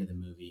at the end of the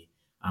movie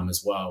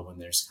as well, when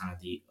there's kind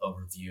of the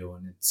overview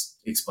and it's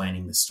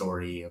explaining the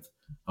story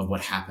of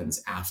what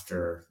happens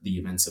after the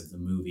events of the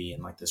movie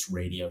and like this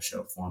radio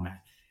show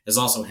format, is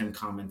also him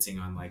commenting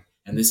on like,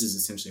 and this is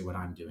essentially what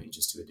I'm doing,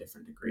 just to a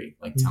different degree,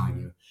 like telling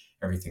you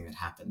everything that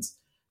happens.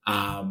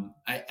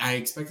 I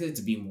expected it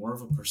to be more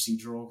of a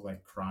procedural,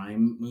 like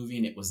crime movie,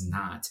 and it was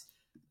not.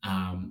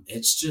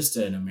 It's just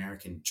an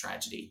American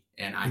tragedy,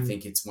 and I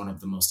think it's one of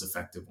the most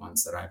effective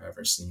ones that I've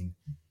ever seen.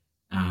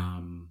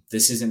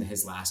 This isn't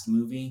his last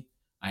movie.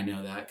 I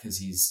know that because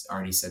he's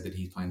already said that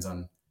he plans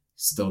on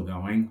still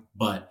going,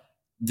 but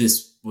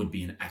this would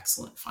be an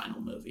excellent final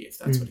movie if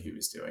that's what he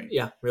was doing.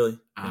 Yeah, really.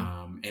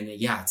 And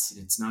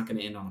it's not going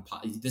to end on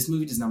this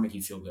movie does not make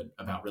you feel good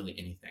about really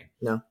anything.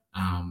 No.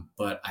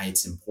 But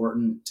it's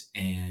important,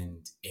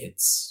 and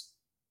it's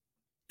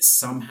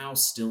somehow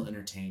still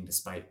entertaining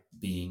despite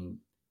being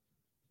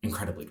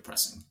incredibly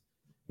depressing.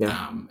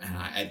 Yeah.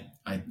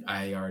 And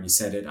I already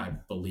said it. I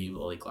believe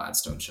Lily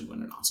Gladstone should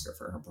win an Oscar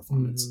for her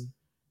performance.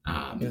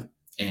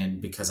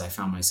 And because I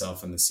found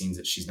myself in the scenes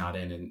that she's not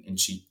in, and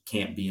she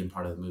can't be in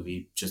part of the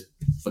movie just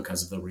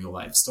because of the real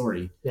life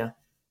story. Yeah.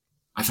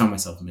 I found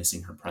myself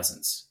missing her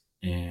presence,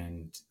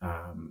 and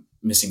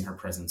missing her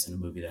presence in a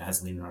movie that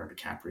has Leonardo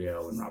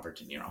DiCaprio and Robert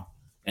De Niro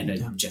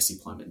and Jesse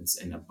Plemons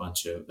and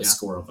a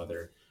score of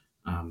other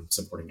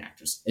supporting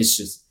actors. It's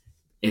just,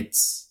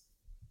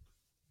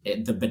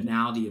 the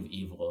banality of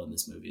evil in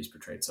this movie is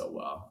portrayed so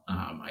well.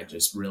 I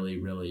just really,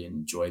 really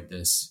enjoyed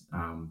this,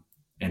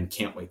 and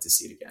can't wait to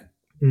see it again.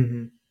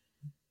 Mm-hmm.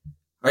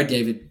 All right,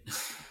 David.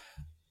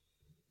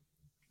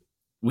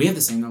 We have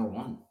the same number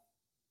 1.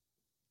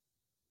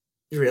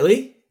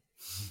 Really?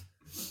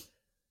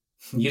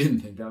 You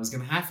didn't think that was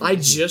going to happen. I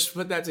just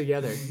put that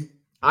together.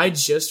 I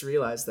just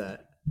realized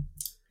that.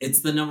 It's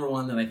the number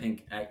 1 that I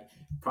think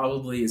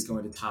probably is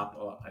going to top,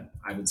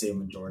 I would say, a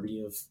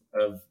majority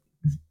of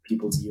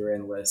people's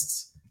year-end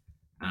lists.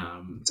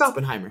 It's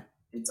Oppenheimer.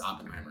 It's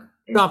Oppenheimer.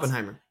 It's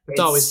Oppenheimer.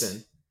 It's always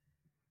been.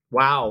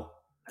 Wow.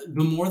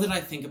 The more that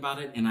I think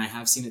about it, and I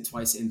have seen it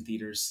twice in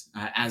theaters,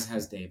 as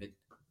has David,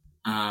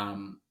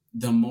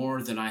 the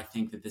more that I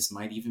think that this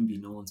might even be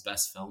Nolan's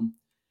best film.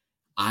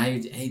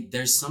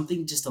 There's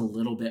something just a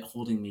little bit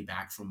holding me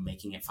back from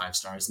making it 5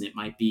 stars, and it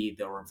might be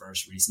the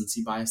reverse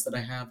recency bias that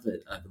I have,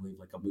 that I believe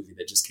like a movie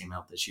that just came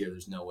out this year,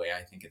 there's no way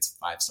I think it's a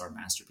 5-star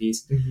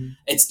masterpiece. Mm-hmm.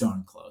 It's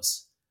darn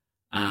close.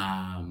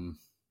 How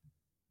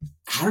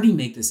did he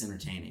make this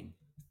entertaining?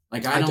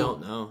 Like, I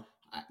don't know.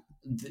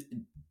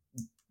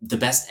 The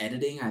best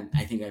editing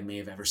I think I may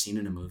have ever seen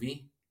in a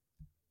movie.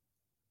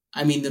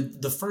 I mean,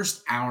 the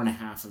first hour and a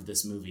half of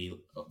this movie,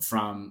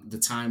 from the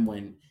time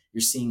when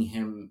you're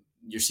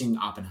seeing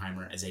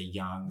Oppenheimer as a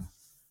young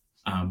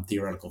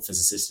theoretical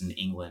physicist in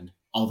England,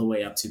 all the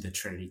way up to the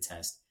Trinity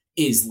test,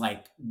 is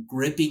like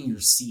gripping your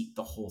seat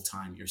the whole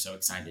time. You're so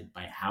excited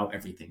by how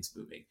everything's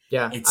moving.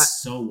 Yeah,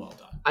 it's so well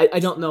done.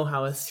 I don't know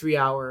how a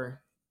 3-hour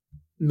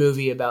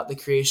movie about the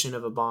creation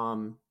of a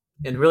bomb,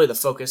 and really the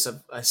focus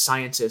of a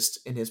scientist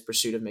in his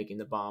pursuit of making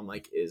the bomb,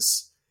 like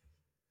is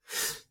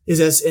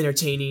as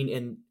entertaining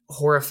and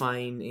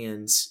horrifying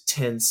and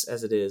tense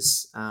as it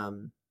is.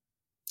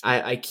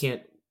 I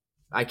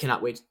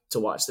cannot wait to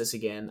watch this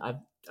again.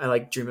 I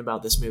like dream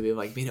about this movie of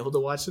like being able to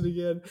watch it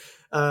again.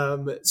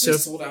 So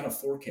sold out of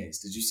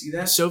 4Ks. Did you see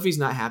that? Sophie's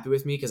not happy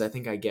with me because I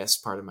think I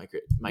guessed part of my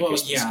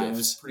Christmas gift. It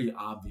was pretty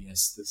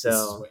obvious that this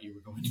is what you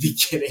were going to be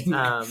getting.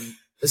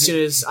 as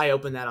soon as I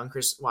open that on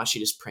Chris, well, she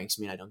just pranks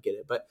me and I don't get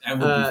it. But That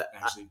would be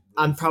actually really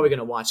I'm probably fun.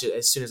 going to watch it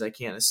as soon as I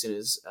can, as soon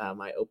as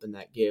I open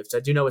that gift. I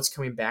do know it's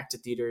coming back to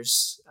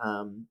theaters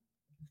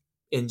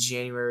in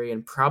January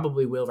and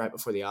probably will right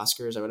before the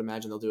Oscars. I would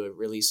imagine they'll do a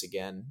release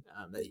again.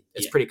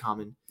 It's pretty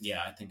common.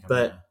 Yeah, I think I'm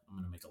But-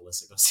 gonna make a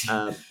list to go see.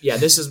 Yeah,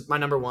 this is my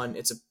number one.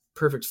 It's a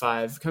perfect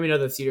 5. Coming out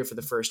of the theater for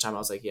the first time, I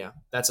was like, yeah,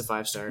 that's a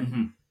 5-star.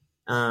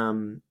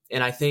 Mhm.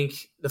 And I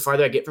think the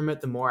farther I get from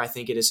it, the more I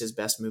think it is his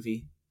best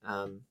movie.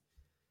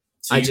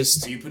 So I you,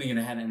 just- so you're putting it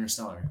ahead of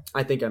Interstellar.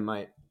 I think I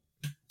might.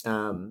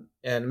 And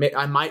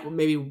I might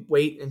maybe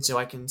wait until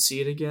I can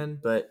see it again,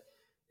 but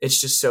it's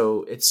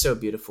so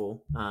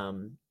beautiful.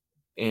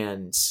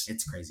 And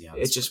It's crazy how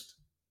it this just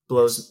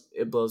works.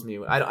 blows me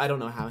away. I don't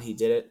know how he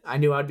did it. I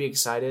knew I'd be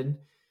excited.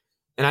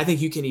 And I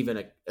think you can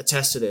even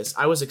attest to this.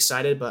 I was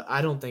excited, but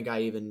I don't think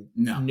I even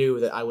No. knew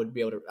that I would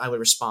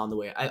respond the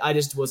way I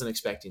just wasn't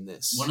expecting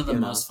this. One of the you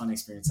know? most fun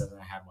experiences that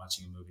I had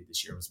watching a movie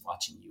this year was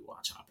watching you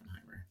watch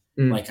Oppenheimer.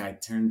 Mm. Like I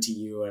turned to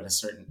you at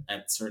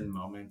certain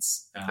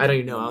moments. I don't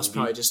even know. in the I was movie,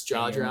 probably just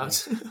jaw and you're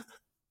dropped.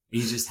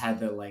 You just had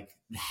the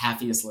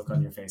happiest look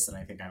on your face that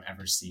I think I've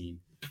ever seen,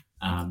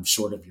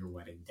 short of your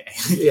wedding day.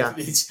 Yeah.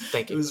 it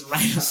Thank you. was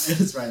right. It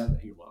was right up.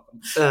 You're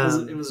welcome.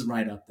 It was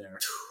right up there.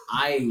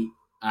 I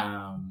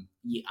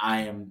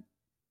am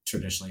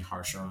traditionally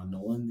harsher on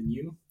Nolan than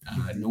you.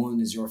 Nolan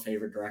is your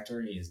favorite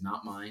director. He is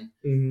not mine.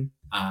 Mhm.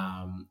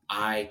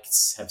 I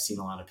have seen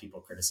a lot of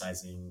people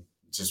criticizing,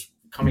 just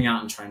coming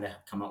out and trying to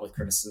come up with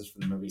criticisms for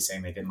the movie,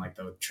 saying they didn't like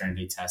the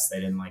Trinity test, they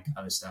didn't like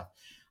other stuff.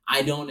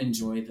 I don't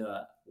enjoy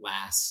the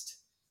last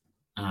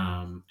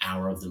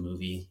hour of the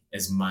movie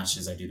as much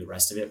as I do the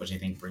rest of it, which I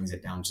think brings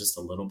it down just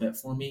a little bit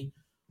for me.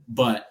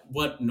 But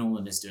what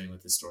Nolan is doing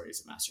with this story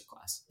is a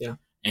masterclass. Yeah.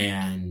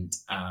 And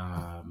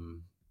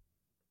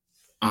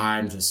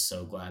I'm just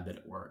so glad that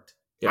it worked.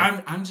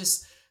 Yeah. I'm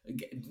just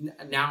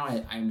now.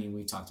 I mean,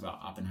 we talked about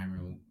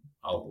Oppenheimer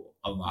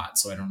a lot,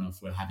 so I don't know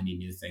if we'll have any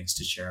new things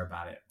to share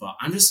about it. But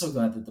I'm just so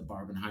glad that the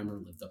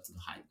Barbenheimer lived up to the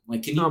hype.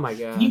 Like, Oh my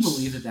gosh. can you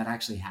believe that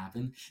actually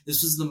happened?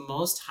 This was the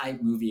most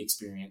hype movie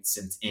experience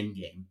since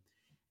Endgame,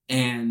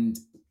 and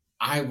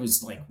I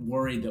was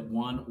worried that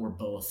one or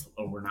both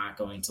were not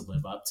going to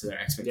live up to their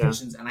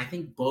expectations, and I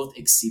think both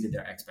exceeded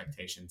their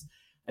expectations.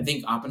 I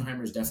think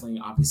Oppenheimer is definitely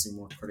obviously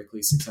more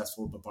critically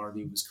successful, but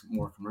Barbie was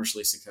more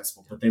commercially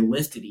successful, but they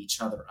lifted each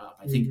other up.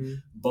 I think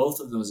Mhm. both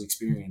of those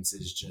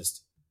experiences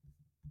just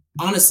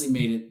honestly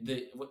made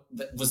it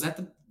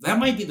that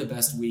might be the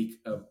best week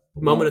of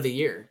Moment of the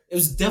year. it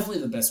was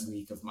definitely the best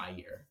week of my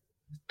year.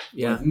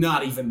 Yeah. Like,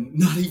 not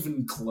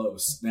even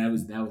close. That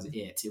was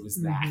it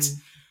was that.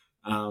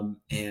 Mhm.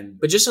 And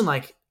But just in our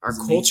It's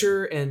amazing.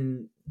 culture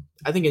and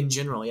I think in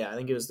general, yeah, I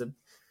think it was the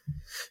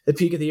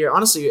peak of the year.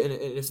 Honestly, and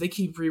if they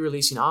keep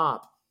re-releasing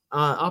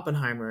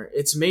Oppenheimer,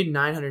 it's made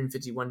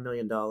 $951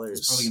 million.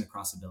 it's probably going to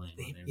cross $1 billion.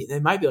 They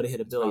might be able to hit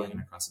 $1 It's probably going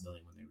billion to cross $1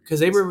 billion when they because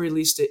they release were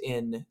released it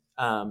in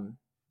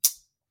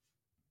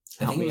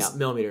I help think it me was out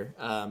millimeter.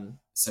 70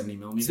 So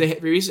millimeter. they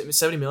released it in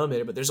 70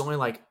 millimeter, but there's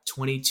only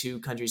 22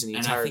 countries in the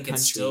And entire I think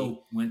country. it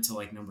still went to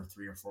number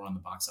 3 or 4 on the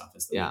box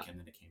office the Yeah. weekend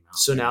that it came out.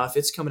 So now if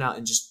it's coming out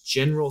in just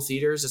general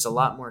theaters, it's a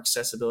lot more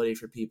accessibility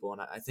for people,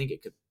 and I think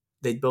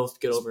they'd both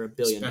get over $1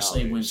 billion.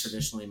 especially when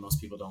traditionally most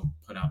people don't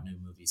put out new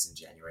movies in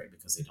January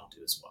because they don't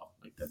do as well.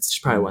 That's It's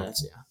probably why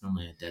that's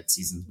normally a dead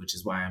season, which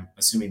is why I'm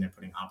assuming they're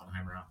putting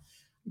Oppenheimer out.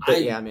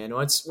 But yeah, man.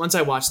 Once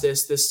I watched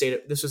this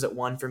was at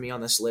 1 for me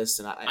on this list,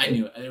 and I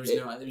knew it. There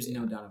was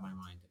no doubt in my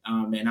mind.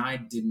 And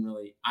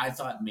I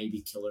thought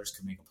maybe Killers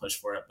could make a push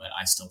for it, but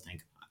I still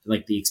think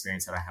the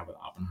experience that I have with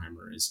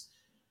Oppenheimer is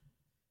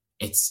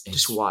it's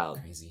just wild.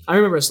 crazy. I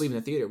remember us leaving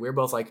the theater. We were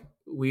both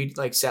we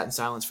sat in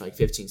silence for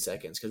 15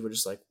 seconds because we're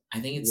just I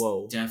think it's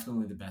whoa.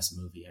 definitely the best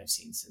movie I've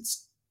seen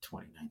since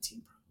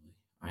 2019. Probably.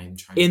 I am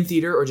trying in to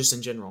theater or just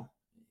in general.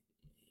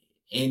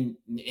 in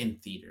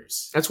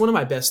theaters That's one of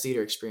my best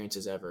theater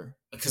experiences ever.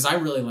 because I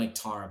really like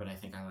Tar, but I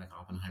think I like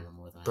Oppenheimer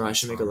more than Bro, I like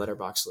should make a Tar.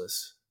 letterbox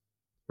list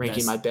ranking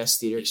Best my best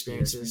theater theater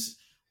experiences.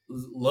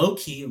 Low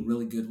key, a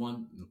really good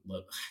one.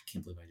 I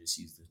can't believe I just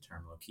used the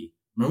term low key.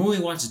 Remember when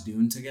we watched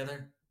Dune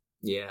together?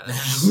 Yeah,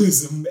 That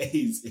was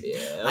amazing.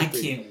 yeah. I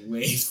can't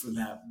wait for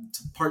that.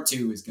 Part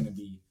 2 is going to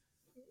be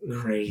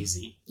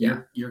crazy.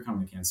 Yeah. You're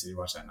coming to Kansas City to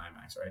watch that in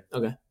IMAX, right?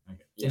 Okay.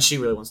 Yeah. And she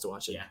really wants to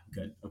watch it. Yeah.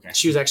 Good. Okay.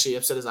 She was actually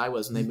upset as I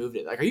was when they moved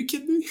it. Are you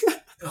kidding me?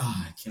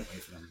 Oh, I can't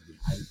wait for that movie.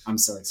 I'm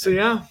so excited. So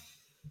yeah,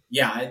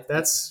 Yeah.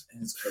 that's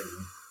It's crazy.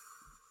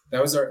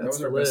 That was our That's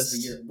best of the the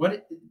list. year.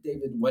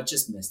 What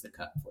just missed the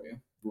cut for you?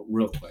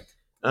 Real quick.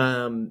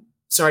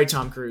 sorry,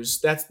 Tom Cruise.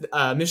 That's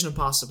Mission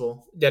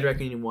Impossible. Dead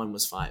Reckoning 1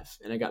 was 5,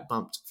 and it got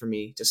bumped for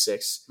me to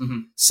 6.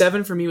 Mhm.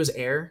 7 for me was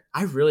Air.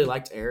 I really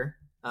liked Air.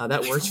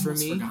 That worked for I've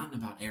me. almost forgotten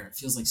about Air. It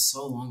feels like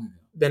so long ago.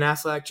 Ben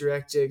Affleck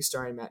directed,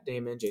 starring Matt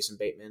Damon, Jason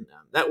Bateman.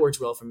 That worked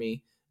well for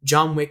me.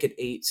 John Wick at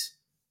 8,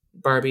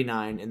 Barbie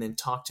 9, and then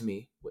Talk to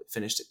Me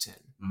finished at 10.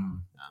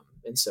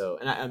 And so,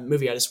 a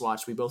movie I just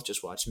watched, we both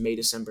just watched, May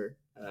December.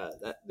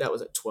 That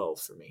was at 12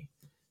 for me.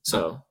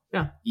 So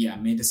yeah, Yeah,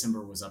 May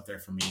December was up there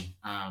for me.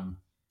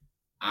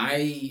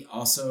 I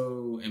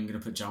also am going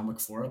to put John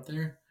Wick 4 up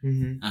there.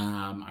 Mm-hmm.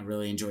 I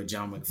really enjoyed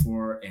John Wick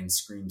 4 and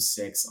Scream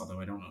 6, although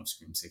I don't know if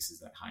Scream 6 is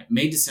that high.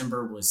 May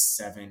December was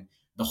 7.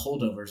 The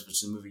Holdovers,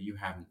 which is a movie you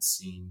haven't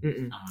seen.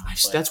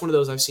 That's one of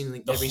those I've seen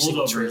in every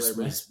single trailer. The Holdovers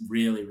was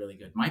really, really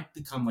good. Might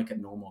become like a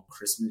normal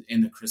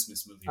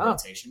Christmas movie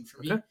rotation for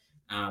me. Okay.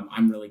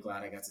 I'm really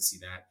glad I got to see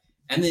that.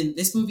 And then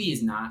this movie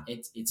is not.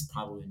 It's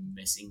probably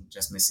missing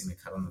the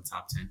cut on the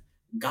top 10.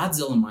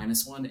 Godzilla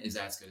 -1 is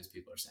as good as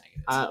people are saying it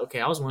is. Okay,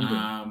 I was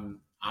wondering.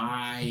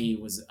 I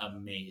was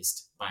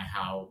amazed by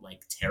how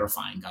like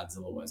terrifying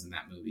Godzilla was in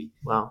that movie.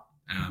 Wow.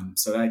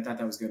 So I thought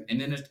that was good. And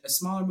then a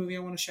smaller movie I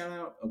want to shout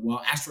out.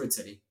 Well, Asteroid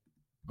City.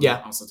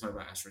 I'll also talk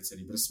about Asteroid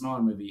City, but a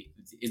smaller movie.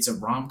 It's a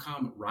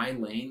rom-com. Rye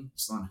Lane.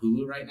 It's on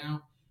Hulu right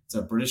now. It's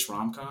a British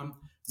rom-com.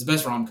 It's the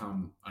best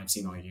rom-com I've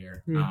seen all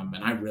year. And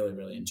I really,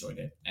 really enjoyed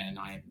it. And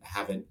I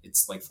haven't.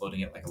 It's like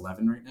floating at like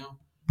 11 right now.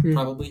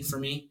 Probably for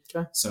me.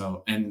 Okay.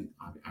 So, and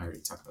I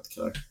already talked about The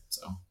Killer.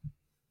 So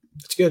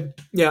it's good.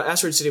 Yeah,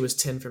 Asteroid City was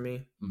 10 for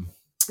me.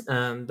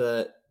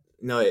 But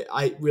no,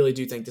 I really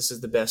do think this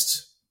is the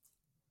best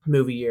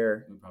movie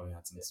year. We probably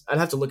had some. I'd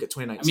have to look at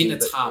 2019. I mean,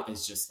 the top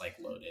is just like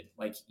loaded.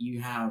 Like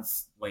you have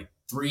like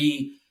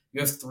three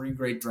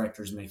great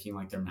directors making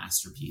like their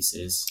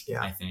masterpieces.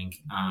 Yeah. I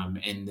think.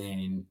 And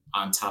then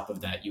on top of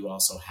that, you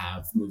also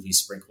have movies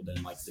sprinkled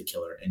in like The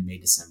Killer and May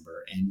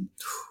December and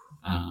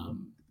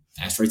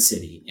Asteroid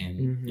City,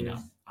 and you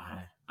know,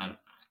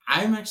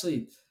 I'm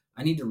actually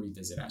I need to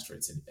revisit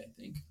Asteroid City. I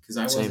think because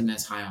I wasn't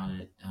as high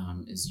on it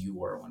as you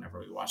were whenever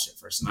we watched it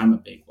first, and I'm a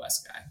big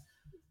Wes guy.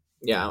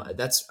 Yeah,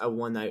 that's a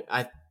one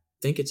I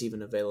think it's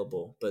even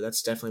available, but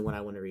that's definitely one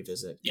I want to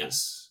revisit.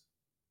 Yes,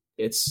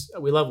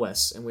 we love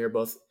Wes, and we were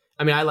both.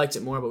 I mean, I liked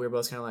it more, but we were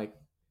both kind of like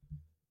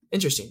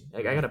interesting.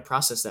 Like I got to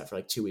process that for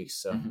like 2 weeks.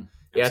 So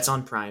yeah, it's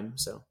on Prime.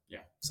 So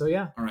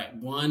yeah. All right,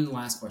 one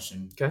last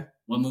question. Okay,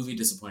 what movie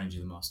disappointed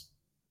you the most?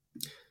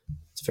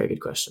 It's a very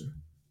good question.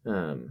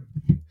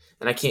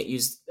 And I can't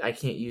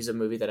use a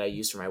movie that I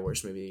used for my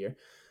worst movie of the year.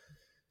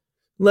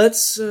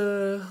 Let's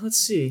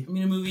see. I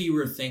mean, a movie you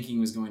were thinking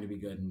was going to be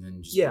good and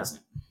then just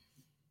wasn't.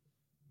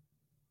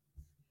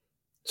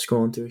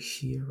 Scrolling through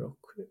here real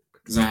quick.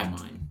 Because I have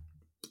mine.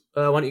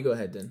 Why don't you go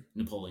ahead then?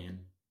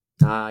 Napoleon.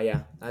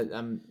 Yeah. I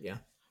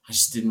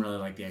just didn't really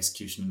like the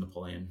execution of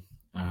Napoleon.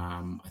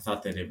 I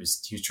thought that he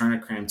was trying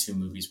to cram 2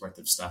 movies worth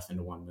of stuff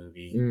into one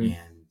movie,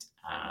 and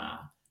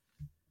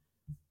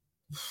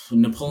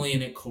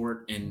Napoleon at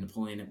court and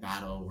Napoleon at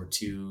battle were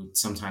 2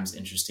 sometimes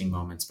interesting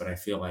moments, but I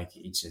feel like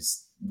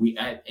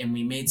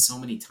we made so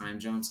many time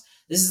jumps.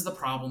 This is the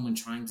problem when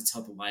trying to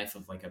tell the life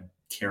of like a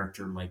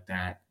character like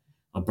that,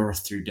 a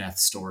birth through death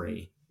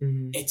story.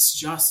 It's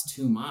just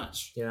too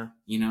much. Yeah.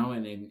 You know,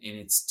 and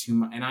it's too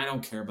much. And I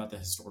don't care about the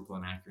historical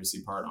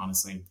inaccuracy part.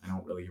 Honestly, I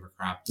don't really give a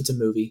crap. It's a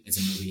movie.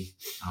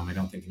 I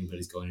don't think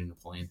anybody's going to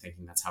Napoleon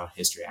thinking that's how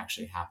history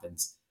actually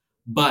happens.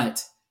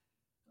 But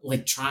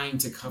like trying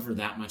to cover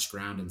that much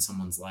ground in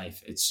someone's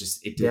life, it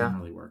didn't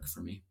really work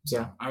for me.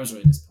 So I was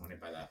really disappointed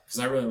by that because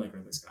I really like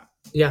Ridley Scott.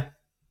 Yeah.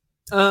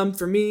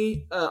 For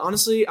me,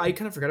 honestly, I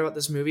kind of forgot about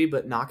this movie,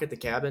 but Knock at the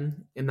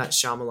Cabin, M. Night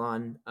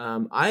Shyamalan.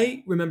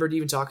 I remembered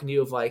even talking to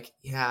you of like,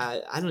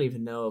 I don't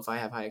even know if I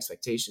have high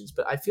expectations,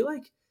 but I feel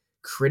like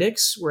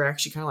critics were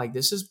actually kind of like,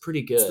 this is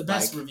pretty good. It's the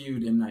best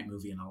reviewed M. Night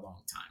movie in a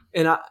long time.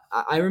 And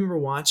I remember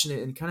watching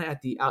it and kind of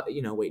at the,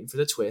 waiting for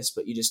the twist,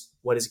 but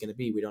what is it going to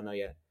be? We don't know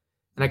yet.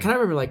 And I kind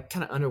of remember like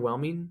kind of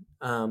underwhelming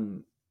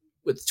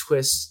with the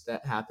twist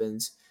that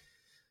happens,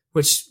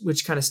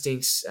 which kind of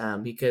stinks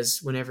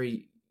because whenever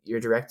your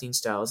directing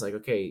style is like,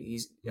 okay,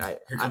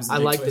 I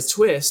like the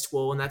twist.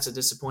 Well, when that's a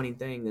disappointing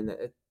thing, then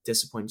it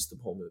disappoints the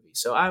whole movie.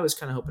 So I was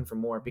kind of hoping for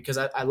more because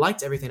I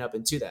liked everything up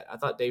into that. I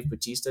thought Dave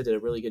Bautista did a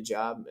really good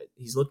job.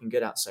 He's looking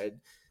good outside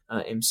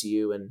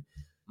MCU, and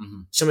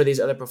some of these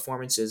other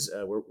performances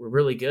were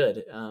really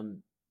good.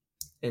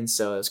 And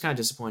so it was kind of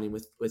disappointing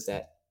with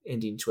that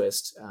ending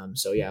twist.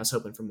 So yeah, I was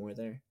hoping for more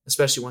there,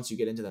 especially once you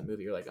get into that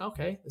movie. You're like,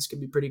 okay, this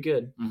could be pretty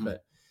good.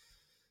 But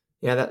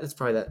yeah, that's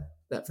probably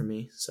that for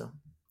me. So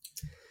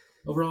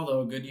overall,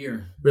 though, a good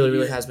year.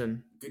 Really has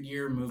been good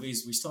year.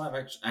 Movies. We still have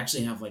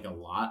actually have like a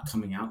lot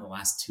coming out in the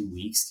last 2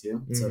 weeks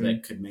too. So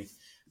that could make.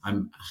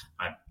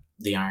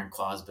 The Iron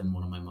Claw has been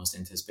one of my most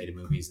anticipated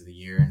movies of the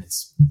year, and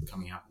it's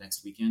coming out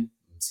next weekend.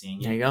 I'm seeing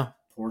it. There you go.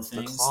 Poor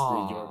Things, the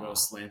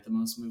Yorgos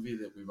Lanthimos movie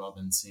that we've all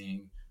been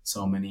seeing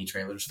so many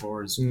trailers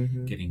for, is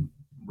getting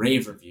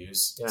rave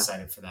reviews. Yeah.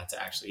 Excited for that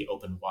to actually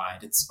open wide.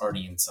 It's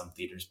already in some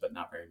theaters, but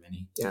not very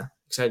many. Yeah,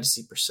 excited to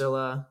see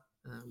Priscilla,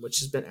 which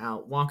has been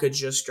out. Wonka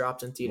just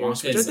dropped in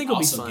theaters, which I think will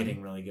be fun. Also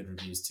getting really good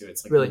reviews too.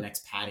 It's like the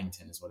next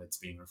Paddington is what it's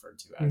being referred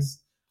to as.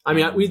 I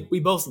mean, we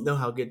both know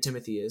how good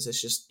Timothy is.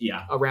 It's just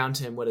around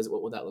him. What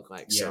will that look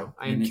like? Yeah. So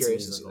I am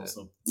curious to see that.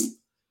 Also,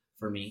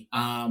 for me,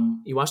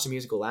 you watched a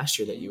musical last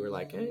year that you were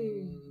like,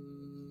 hey.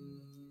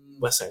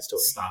 West Side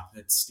Story. Stop.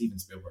 It's Steven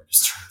Spielberg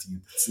just directing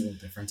it. That's a little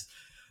different.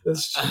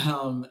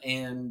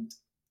 And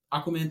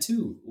Aquaman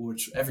 2,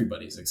 which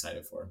everybody's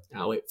excited for.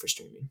 I'll wait for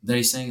streaming.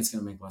 They're saying it's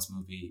going to make less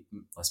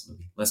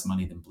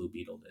money than Blue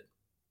Beetle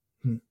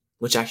did.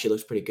 which actually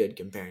looks pretty good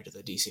compared to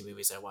the DC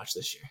movies I watched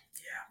this year.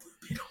 Yeah,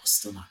 Blue Beetle was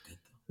still not good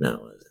though. No,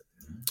 it wasn't.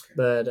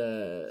 But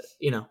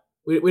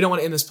we don't want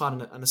to end this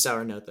pod on a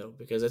sour note though,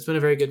 because it's been a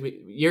very good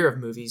year of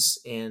movies,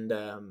 and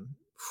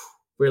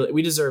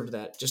we deserved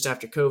that just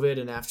after COVID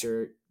and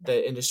after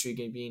the industry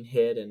being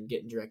hit and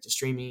getting direct to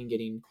streaming,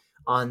 getting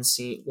on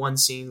scene, one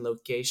scene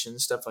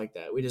locations, stuff like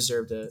that. We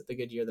deserved the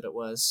good year that it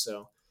was.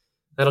 So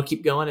that'll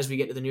keep going as we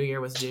get to the new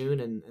year with Dune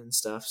and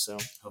stuff. So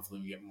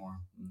hopefully we get more.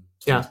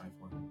 Yeah.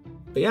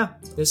 But yeah,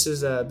 this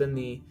has been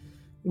the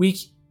week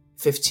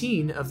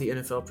 15 of the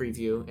NFL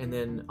preview, and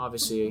then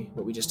obviously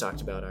what we just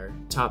talked about, our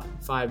top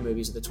 5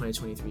 movies of the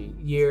 2023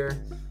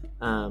 year.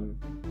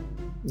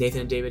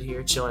 Nathan and David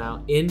here chilling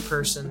out in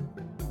person.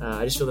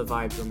 I just feel the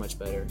vibes were much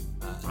better.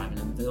 Vibing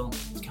in the Ville.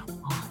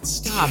 Come on,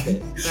 stop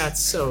it.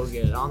 That's so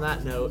good. On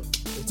that note,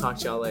 we'll talk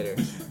to y'all later.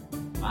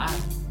 Bye.